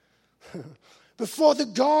 Before the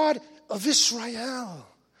God of Israel,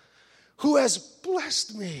 who has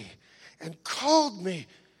blessed me and called me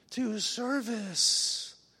to his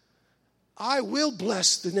service. I will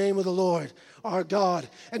bless the name of the Lord, our God,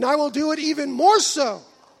 and I will do it even more so.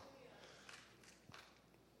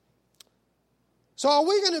 So are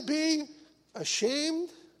we going to be ashamed?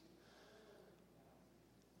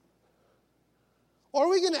 Or are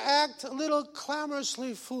we going to act a little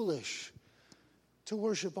clamorously foolish to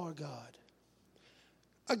worship our God?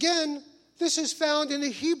 Again, this is found in the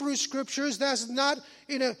Hebrew Scriptures. That's not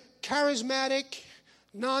in a charismatic,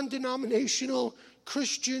 non-denominational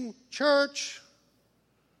Christian church.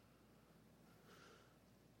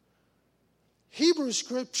 Hebrew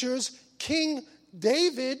Scriptures, King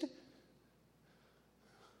David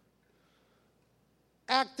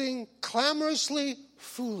acting clamorously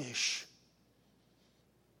foolish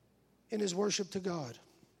in his worship to God.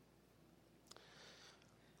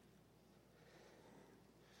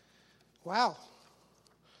 Wow.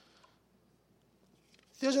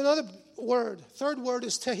 There's another word. Third word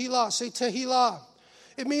is tehillah. Say tehillah.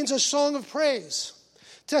 It means a song of praise.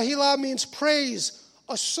 Tehillah means praise,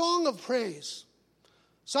 a song of praise.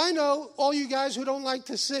 So I know all you guys who don't like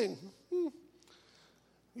to sing.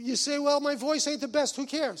 You say, well, my voice ain't the best. Who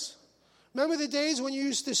cares? Remember the days when you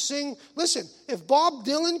used to sing? Listen, if Bob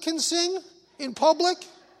Dylan can sing in public,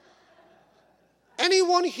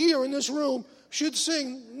 anyone here in this room should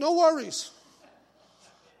sing. No worries.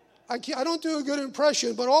 I don't do a good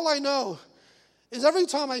impression, but all I know is every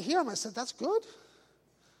time I hear him, I said, that's good?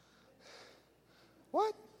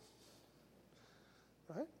 What?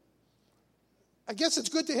 Right? I guess it's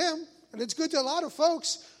good to him, and it's good to a lot of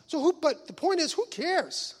folks. But the point is, who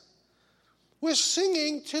cares? We're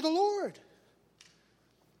singing to the Lord.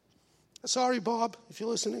 Sorry, Bob, if you're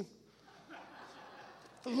listening.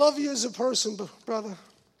 I love you as a person, brother.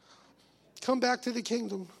 Come back to the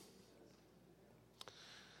kingdom.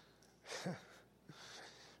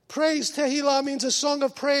 Praise, tehillah, means a song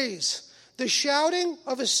of praise. The shouting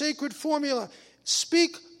of a sacred formula.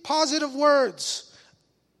 Speak positive words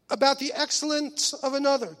about the excellence of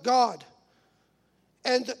another, God.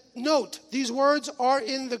 And note, these words are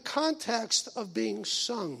in the context of being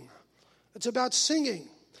sung. It's about singing.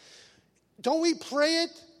 Don't we pray it?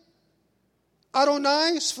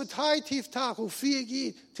 Adonai sfatai tiftach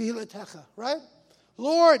ufi tehilatecha, right?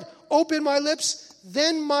 Lord, open my lips,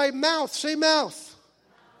 then my mouth, say mouth,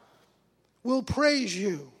 will praise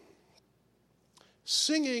you.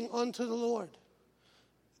 Singing unto the Lord.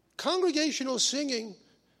 Congregational singing,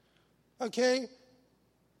 okay,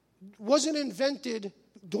 wasn't invented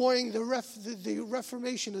during the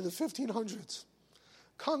Reformation of the 1500s.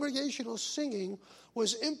 Congregational singing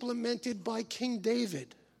was implemented by King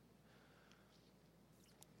David.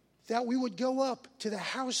 That we would go up to the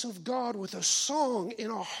house of God with a song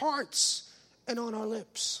in our hearts and on our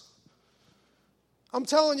lips. I'm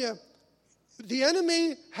telling you, the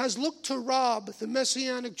enemy has looked to rob the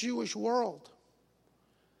Messianic Jewish world.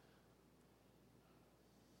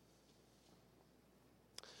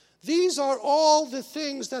 These are all the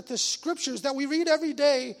things that the scriptures that we read every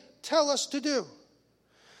day tell us to do.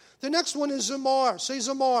 The next one is Zamar. Say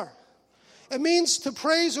Zamar. It means to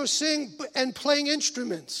praise or sing and playing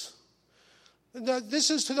instruments. This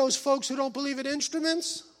is to those folks who don't believe in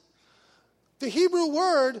instruments. The Hebrew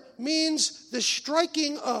word means the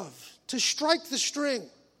striking of, to strike the string.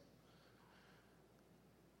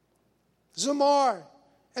 Zamar.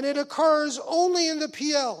 And it occurs only in the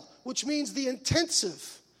PL, which means the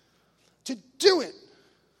intensive. To do it.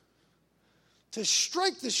 To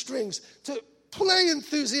strike the strings. To play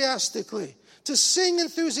enthusiastically. To sing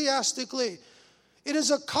enthusiastically. It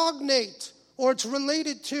is a cognate, or it's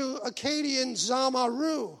related to Akkadian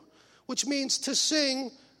zamaru, which means to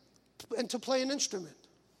sing and to play an instrument.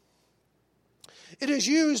 It is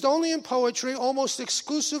used only in poetry, almost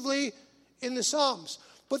exclusively in the Psalms.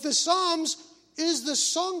 But the Psalms is the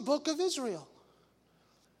songbook of Israel.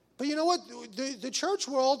 But you know what? The church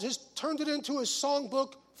world has turned it into a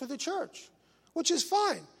songbook for the church, which is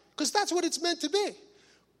fine, because that's what it's meant to be.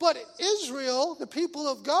 But Israel, the people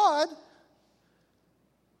of God,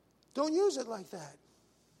 don't use it like that.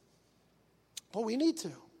 But we need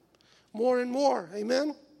to. More and more.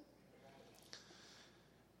 Amen?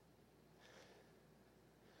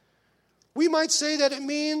 We might say that it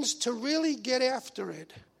means to really get after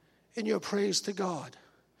it in your praise to God.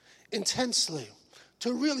 Intensely.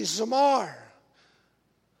 To really zamar.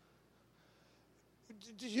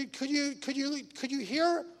 Could you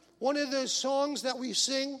hear one of the songs that we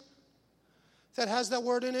sing that has that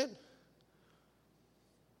word in it?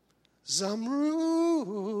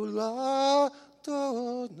 Zamru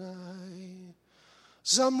ladonai,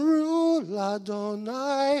 Zamru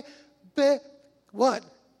ladonai be what?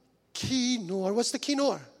 Kinor. What's the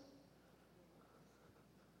kinor?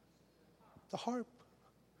 The harp.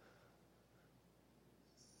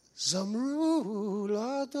 Zamru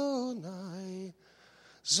ladonai,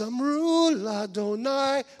 Zamru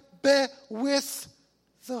ladonai be with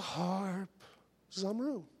the harp.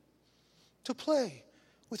 Zamru. To play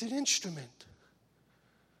with an instrument,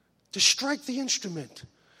 to strike the instrument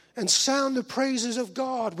and sound the praises of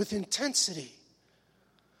God with intensity.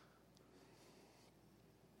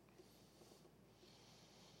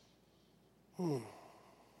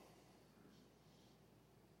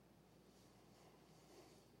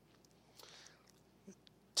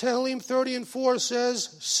 Tehillim 30:4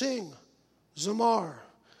 says, sing, zamar,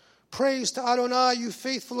 praise to Adonai, you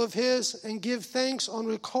faithful of his, and give thanks on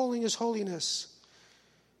recalling his holiness.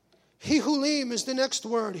 Hihulim is the next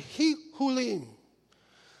word. Hihulim.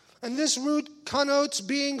 And this root connotes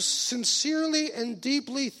being sincerely and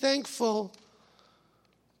deeply thankful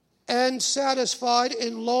and satisfied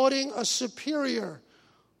in lauding a superior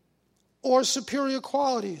or superior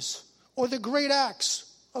qualities or the great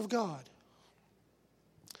acts of God.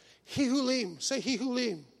 Hihulim. Say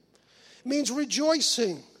hihulim. It means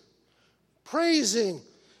rejoicing, praising,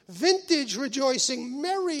 vintage rejoicing,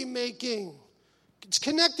 merrymaking. It's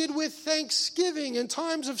connected with thanksgiving and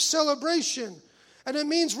times of celebration. And it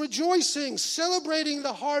means rejoicing, celebrating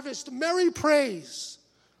the harvest, merry praise,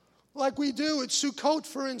 like we do at Sukkot,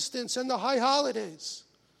 for instance, and the high holidays.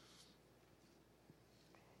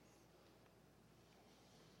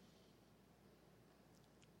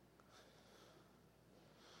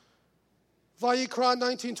 Vayikra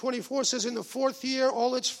 19:24 says, in the fourth year,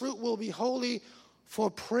 all its fruit will be holy for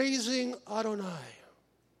praising Adonai.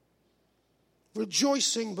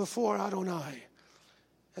 Rejoicing before Adonai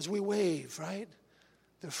as we wave, right?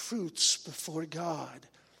 The fruits before God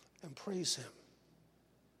and praise him.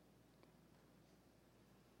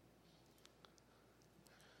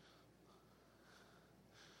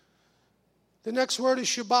 The next word is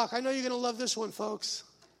shabach. I know you're going to love this one, folks.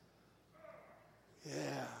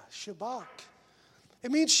 Yeah, shabach.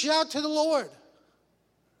 It means shout to the Lord.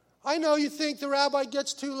 I know you think the rabbi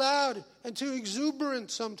gets too loud and too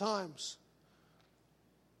exuberant sometimes.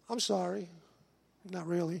 I'm sorry. Not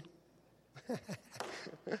really.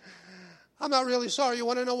 I'm not really sorry. You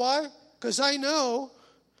want to know why? Because I know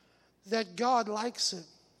that God likes it.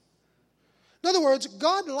 In other words,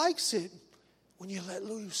 God likes it when you let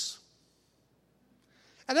loose.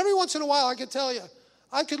 And every once in a while, I can tell you,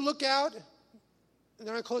 I could look out, and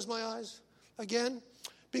then I close my eyes again,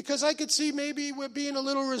 because I could see maybe we're being a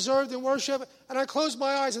little reserved in worship, and I close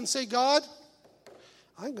my eyes and say, God,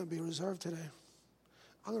 I'm going to be reserved today.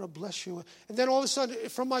 I'm going to bless you. And then all of a sudden,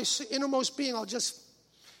 from my innermost being, I'll just,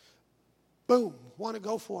 boom, want to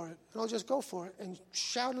go for it. And I'll just go for it and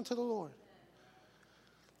shout unto the Lord.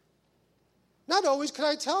 Not always. Can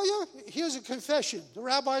I tell you? Here's a confession. The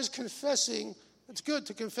rabbi is confessing. It's good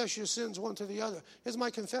to confess your sins one to the other. Here's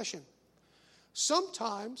my confession.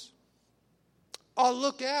 Sometimes I'll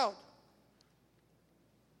look out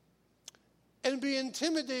and be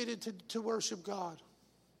intimidated to worship God.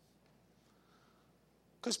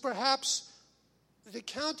 Because perhaps the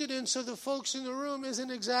countenance of the folks in the room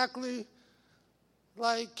isn't exactly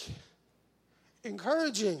like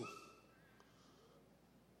encouraging.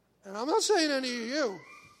 And I'm not saying any of you,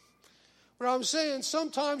 but I'm saying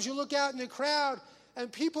sometimes you look out in the crowd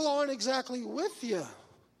and people aren't exactly with you.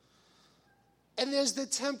 And there's the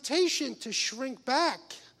temptation to shrink back,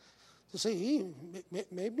 to say,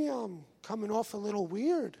 maybe I'm coming off a little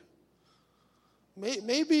weird.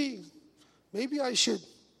 Maybe I should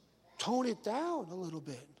tone it down a little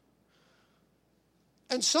bit.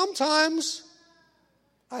 And sometimes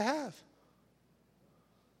I have.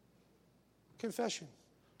 Confession.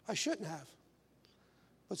 I shouldn't have.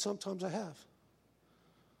 But sometimes I have.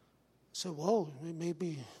 So, whoa,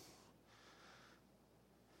 maybe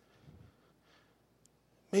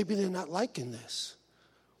they're not liking this.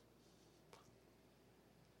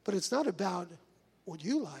 But it's not about what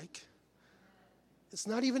you like. It's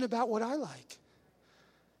not even about what I like.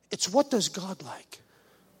 It's what does God like.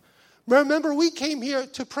 Remember, we came here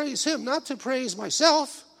to praise him, not to praise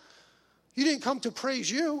myself. You didn't come to praise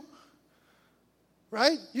you,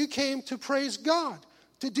 right? You came to praise God,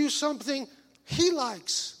 to do something he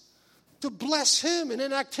likes, to bless him in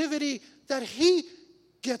an activity that he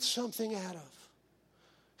gets something out of.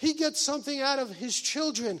 He gets something out of his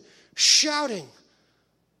children shouting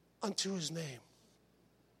unto his name.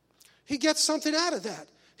 He gets something out of that.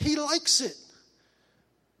 He likes it.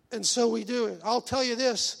 And so we do it. I'll tell you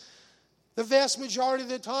this, the vast majority of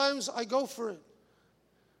the times I go for it.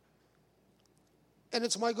 And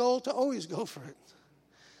it's my goal to always go for it.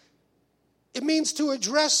 It means to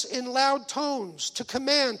address in loud tones, to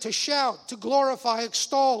command, to shout, to glorify,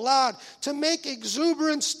 extol, laud, to make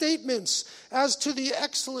exuberant statements as to the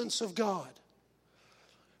excellence of God.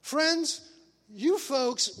 Friends, you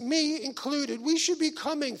folks, me included, we should be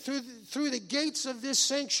coming through the gates of this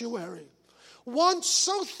sanctuary. Once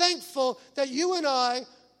so thankful that you and I,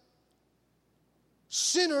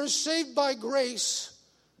 sinners saved by grace,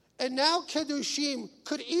 and now Kedushim,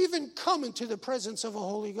 could even come into the presence of a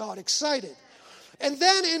holy God, excited. And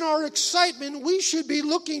then in our excitement, we should be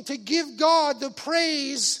looking to give God the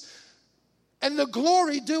praise and the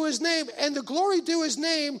glory due his name. And the glory due his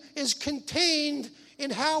name is contained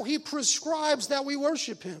in how he prescribes that we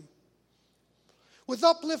worship him. With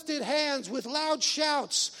uplifted hands, with loud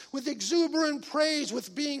shouts, with exuberant praise,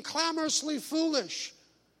 with being clamorously foolish,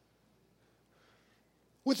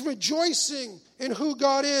 with rejoicing in who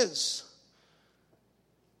God is.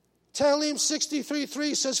 Tehillim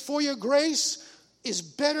 63:3 says, for your grace is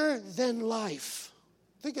better than life.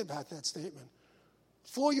 Think about that statement.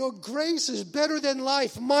 For your grace is better than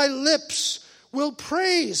life. My lips will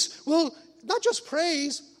praise. Will not just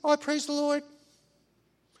praise. Oh, I praise the Lord.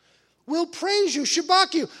 We'll praise you.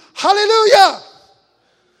 Shabach you. Hallelujah.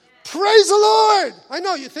 Praise the Lord. I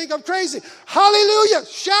know you think I'm crazy. Hallelujah.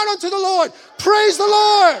 Shout unto the Lord. Praise the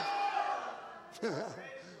Lord.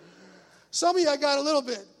 Some of you, I got a little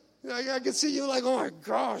bit. I can see you like, oh my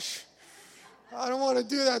gosh. I don't want to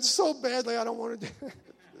do that so badly. I don't want to do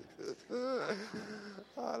it.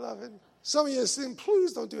 I love it. Some of you are saying,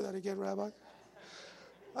 please don't do that again, Rabbi.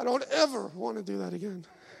 I don't ever want to do that again.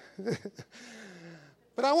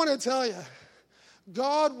 But I want to tell you,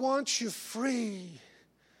 God wants you free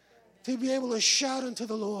to be able to shout unto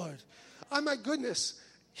the Lord. Oh my goodness,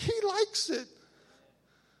 he likes it.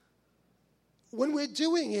 When we're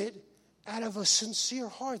doing it out of a sincere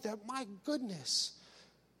heart, that my goodness.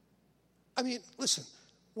 I mean, listen,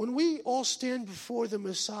 when we all stand before the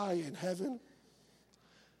Messiah in heaven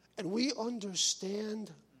and we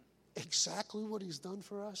understand exactly what he's done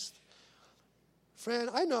for us, friend,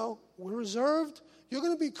 I know we're reserved. You're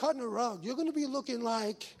going to be cutting a rug. You're going to be looking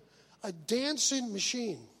like a dancing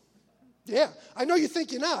machine. Yeah, I know you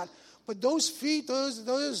think you're not, but those feet, those,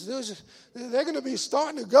 they're going to be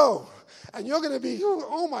starting to go. And you're going to be,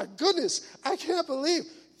 oh my goodness, I can't believe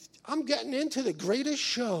I'm getting into the greatest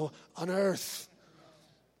show on earth.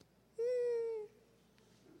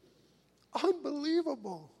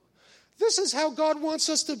 Unbelievable. This is how God wants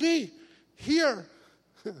us to be here.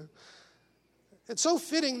 It's so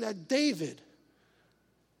fitting that David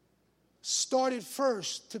started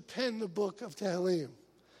first to pen the book of Tehillim.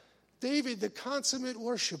 David, the consummate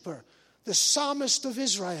worshiper, the psalmist of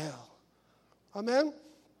Israel. Amen?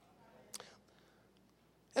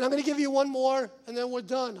 And I'm going to give you one more, and then we're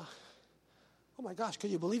done. Oh my gosh,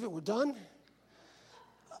 can you believe it? We're done?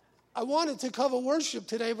 I wanted to cover worship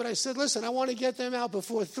today, but I said, listen, I want to get them out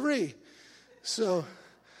before 3. So,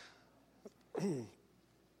 let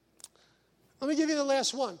me give you the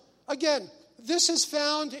last one. Again, this is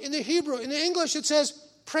found in the Hebrew. In the English, it says,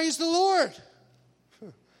 praise the Lord.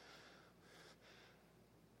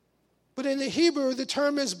 But in the Hebrew, the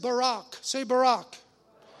term is barak. Say barak.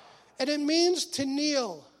 And it means to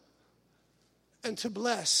kneel and to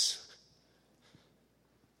bless.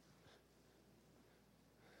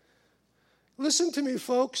 Listen to me,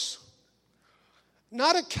 folks.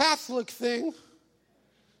 Not a Catholic thing,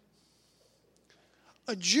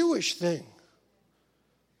 a Jewish thing,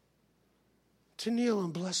 to kneel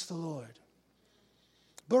and bless the Lord.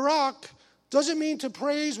 Barak doesn't mean to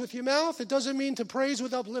praise with your mouth. It doesn't mean to praise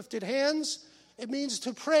with uplifted hands. It means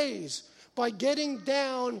to praise by getting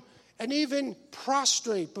down and even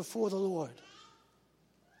prostrate before the Lord.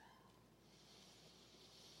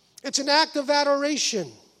 It's an act of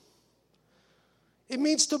adoration. It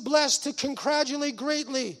means to bless, to congratulate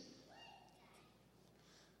greatly.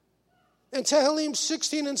 In Tehillim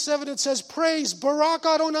 16:7 it says, praise, Barak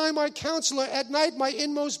Adonai, my counselor. At night my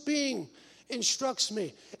inmost being instructs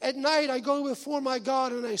me. At night I go before my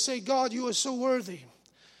God and I say, God, you are so worthy.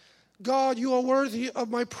 God, you are worthy of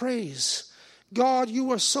my praise. God,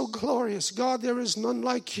 you are so glorious. God, there is none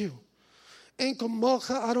like you. Enkom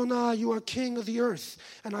Malcha Adonai, you are King of the earth,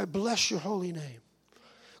 and I bless your holy name.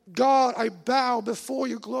 God, I bow before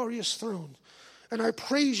your glorious throne, and I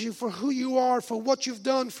praise you for who you are, for what you've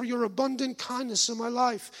done, for your abundant kindness in my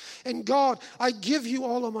life. And God, I give you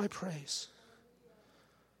all of my praise.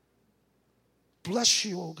 Bless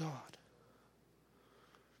you, O God.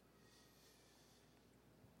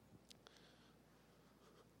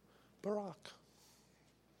 Barak.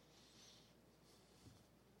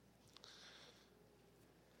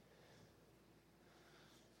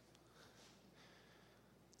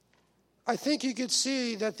 I think you could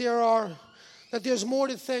see that there's more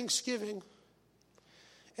to thanksgiving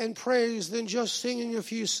and praise than just singing a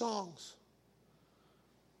few songs.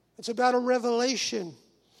 It's about a revelation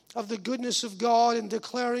of the goodness of God and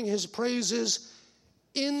declaring his praises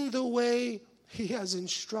in the way he has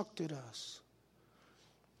instructed us.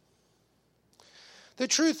 The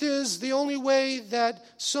truth is, the only way that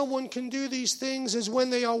someone can do these things is when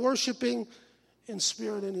they are worshiping in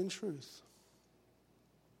spirit and in truth.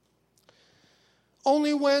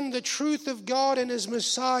 Only when the truth of God and his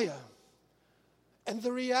Messiah and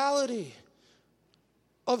the reality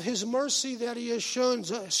of his mercy that he has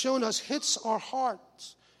shown us hits our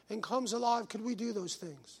hearts and comes alive could we do those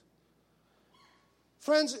things.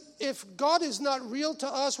 Friends, if God is not real to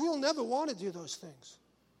us, we'll never want to do those things.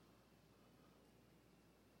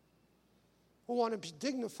 We want to be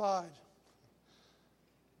dignified.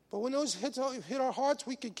 But when those hit our hearts,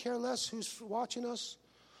 we could care less who's watching us.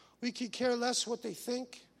 We could care less what they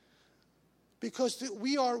think. Because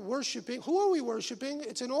we are worshiping. Who are we worshiping?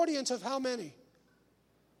 It's an audience of how many?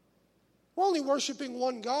 We're only worshiping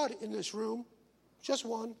one God in this room. Just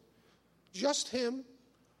one. Just him.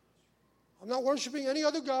 I'm not worshiping any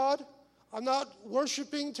other God. I'm not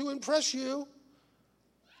worshiping to impress you.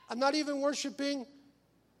 I'm not even worshiping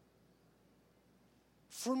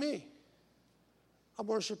for me. I'm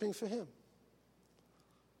worshiping for him.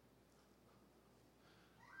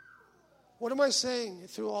 What am I saying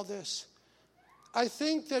through all this? I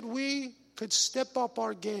think that we could step up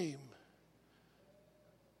our game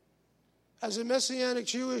as a Messianic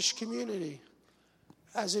Jewish community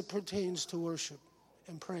as it pertains to worship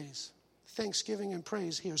and praise. Thanksgiving and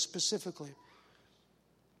praise here specifically.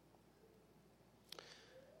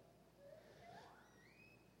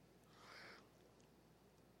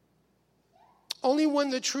 Only when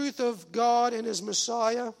the truth of God and his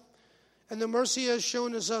Messiah and the mercy he has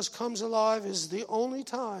shown us comes alive is the only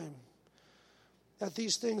time that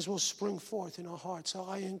these things will spring forth in our hearts. So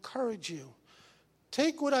I encourage you,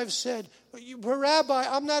 take what I've said. But Rabbi,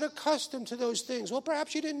 I'm not accustomed to those things. Well,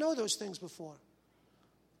 perhaps you didn't know those things before.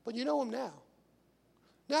 But you know them now.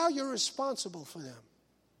 Now you're responsible for them.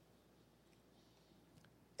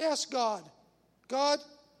 Ask God. God,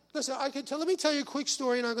 listen, let me tell you a quick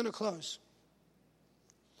story and I'm going to close.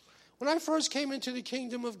 When I first came into the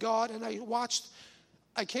kingdom of God and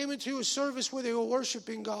I came into a service where they were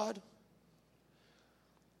worshiping God,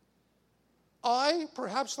 I,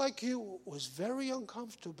 perhaps like you, was very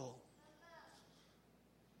uncomfortable.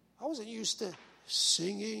 I wasn't used to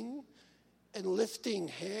singing and lifting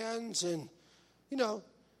hands and,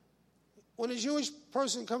 when a Jewish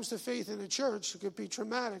person comes to faith in a church, it could be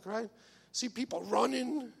traumatic, right? See people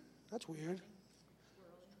running. That's weird.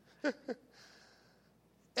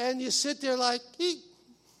 And you sit there like, eek.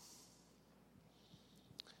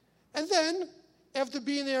 And then, after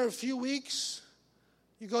being there a few weeks,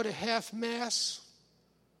 you go to half mass.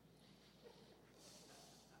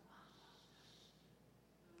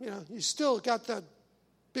 You still got that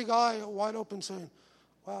big eye wide open saying,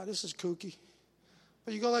 wow, this is kooky.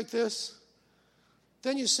 But you go like this.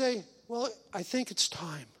 Then you say, well, I think it's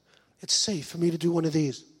time. It's safe for me to do one of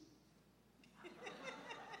these.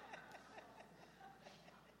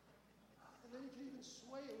 And then you can even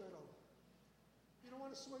sway a little. You don't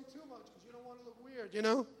want to sway too much because you don't want to look weird, you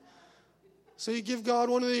know? So you give God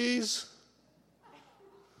one of these.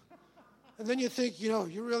 And then you think, you know,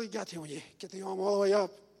 you really got to when you get the arm all the way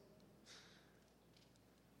up.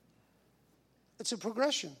 It's a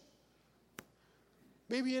progression.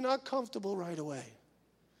 Maybe you're not comfortable right away.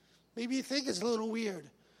 Maybe you think it's a little weird.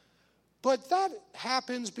 But that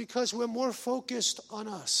happens because we're more focused on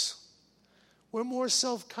us. We're more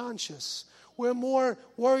self-conscious. We're more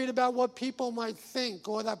worried about what people might think,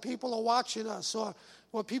 or that people are watching us, or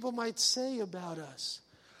what people might say about us.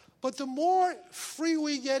 But the more free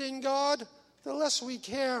we get in God, the less we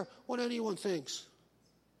care what anyone thinks.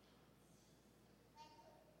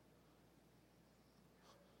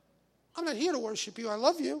 I'm not here to worship you. I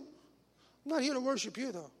love you. I'm not here to worship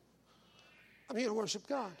you, though. I'm here to worship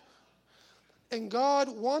God. And God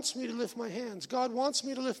wants me to lift my hands. God wants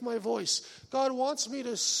me to lift my voice. God wants me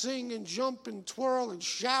to sing and jump and twirl and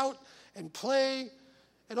shout and play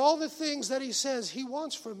and all the things that he says he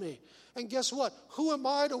wants from me. And guess what? Who am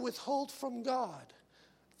I to withhold from God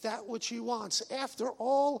that which he wants after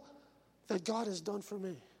all that God has done for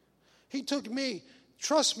me? He took me,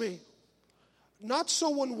 trust me, not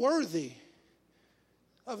so unworthy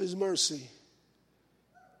of his mercy.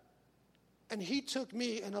 And he took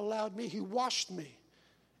me and allowed me, he washed me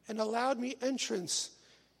and allowed me entrance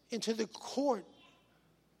into the court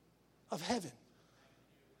of heaven.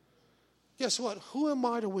 Guess what? Who am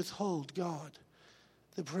I to withhold God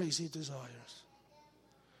the praise he desires?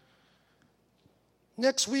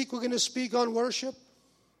 Next week we're going to speak on worship.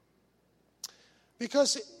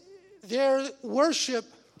 Because their worship,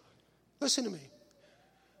 listen to me,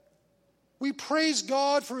 we praise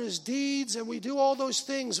God for his deeds and we do all those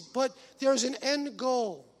things, but there's an end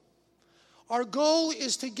goal. Our goal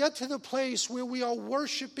is to get to the place where we are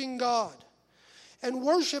worshiping God. And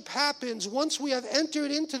worship happens once we have entered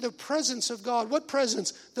into the presence of God. What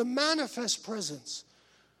presence? The manifest presence,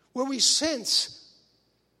 where we sense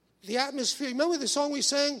the atmosphere. Remember the song we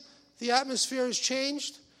sang, "The atmosphere has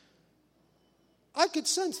changed"? I could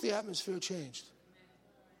sense the atmosphere changed.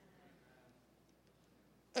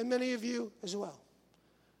 And many of you as well.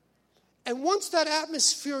 And once that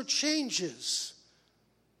atmosphere changes,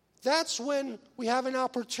 that's when we have an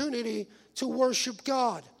opportunity to worship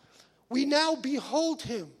God. We now behold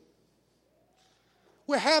him.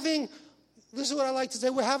 We're having, this is what I like to say,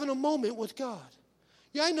 we're having a moment with God.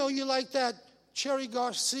 Yeah, I know you like that Cherry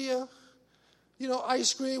Garcia,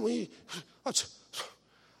 ice cream. When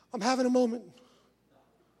I'm having a moment.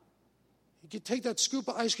 You can take that scoop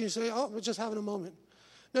of ice cream and say, oh, we're just having a moment.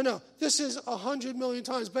 No, this is 100 million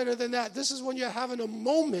times better than that. This is when you're having a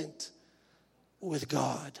moment with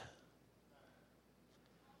God.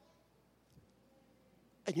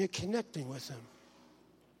 And you're connecting with him.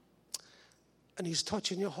 And he's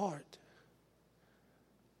touching your heart.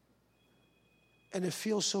 And it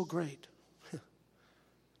feels so great.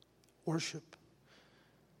 Worship.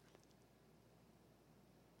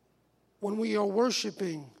 When we are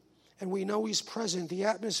worshiping and we know he's present, the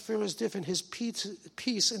atmosphere is different. His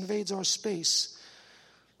peace invades our space.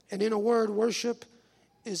 And in a word, worship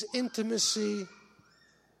is intimacy,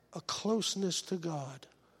 a closeness to God.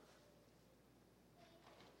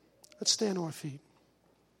 Let's stand on our feet.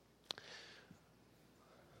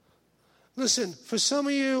 Listen, for some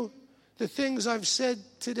of you, the things I've said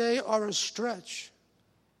today are a stretch.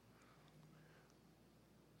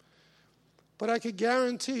 But I could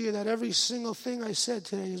guarantee you that every single thing I said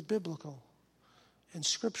today is biblical and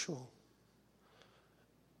scriptural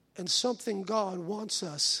and something God wants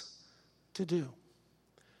us to do.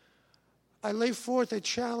 I lay forth a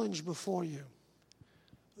challenge before you.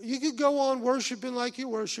 You could go on worshiping like you're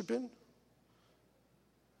worshiping.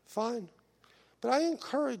 Fine. But I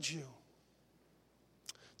encourage you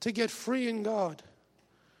to get free in God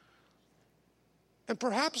and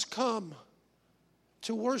perhaps come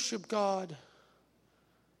to worship God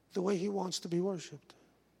the way he wants to be worshiped.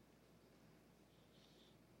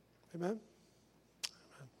 Amen? Amen.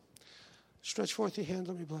 Stretch forth your hand.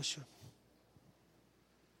 Let me bless you.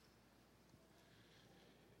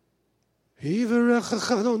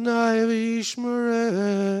 Yivarecha Adonai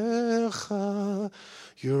v'yishmerecha,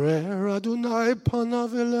 Yireh Adonai panav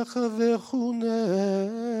elecha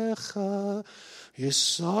v'chunecha,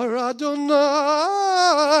 Yisar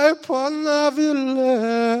Adonai panav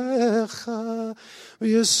elecha,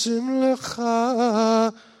 v'yasim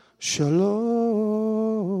lecha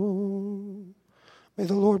shalom. May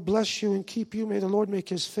the Lord bless you and keep you. May the Lord make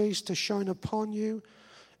his face to shine upon you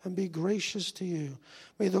and be gracious to you.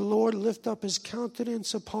 May the Lord lift up his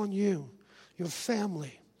countenance upon you, your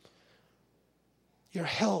family, your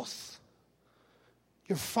health,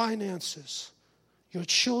 your finances, your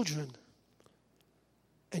children,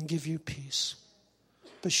 and give you peace.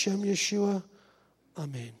 B'Shem Yeshua,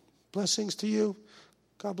 Amen. Blessings to you.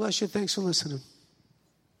 God bless you. Thanks for listening.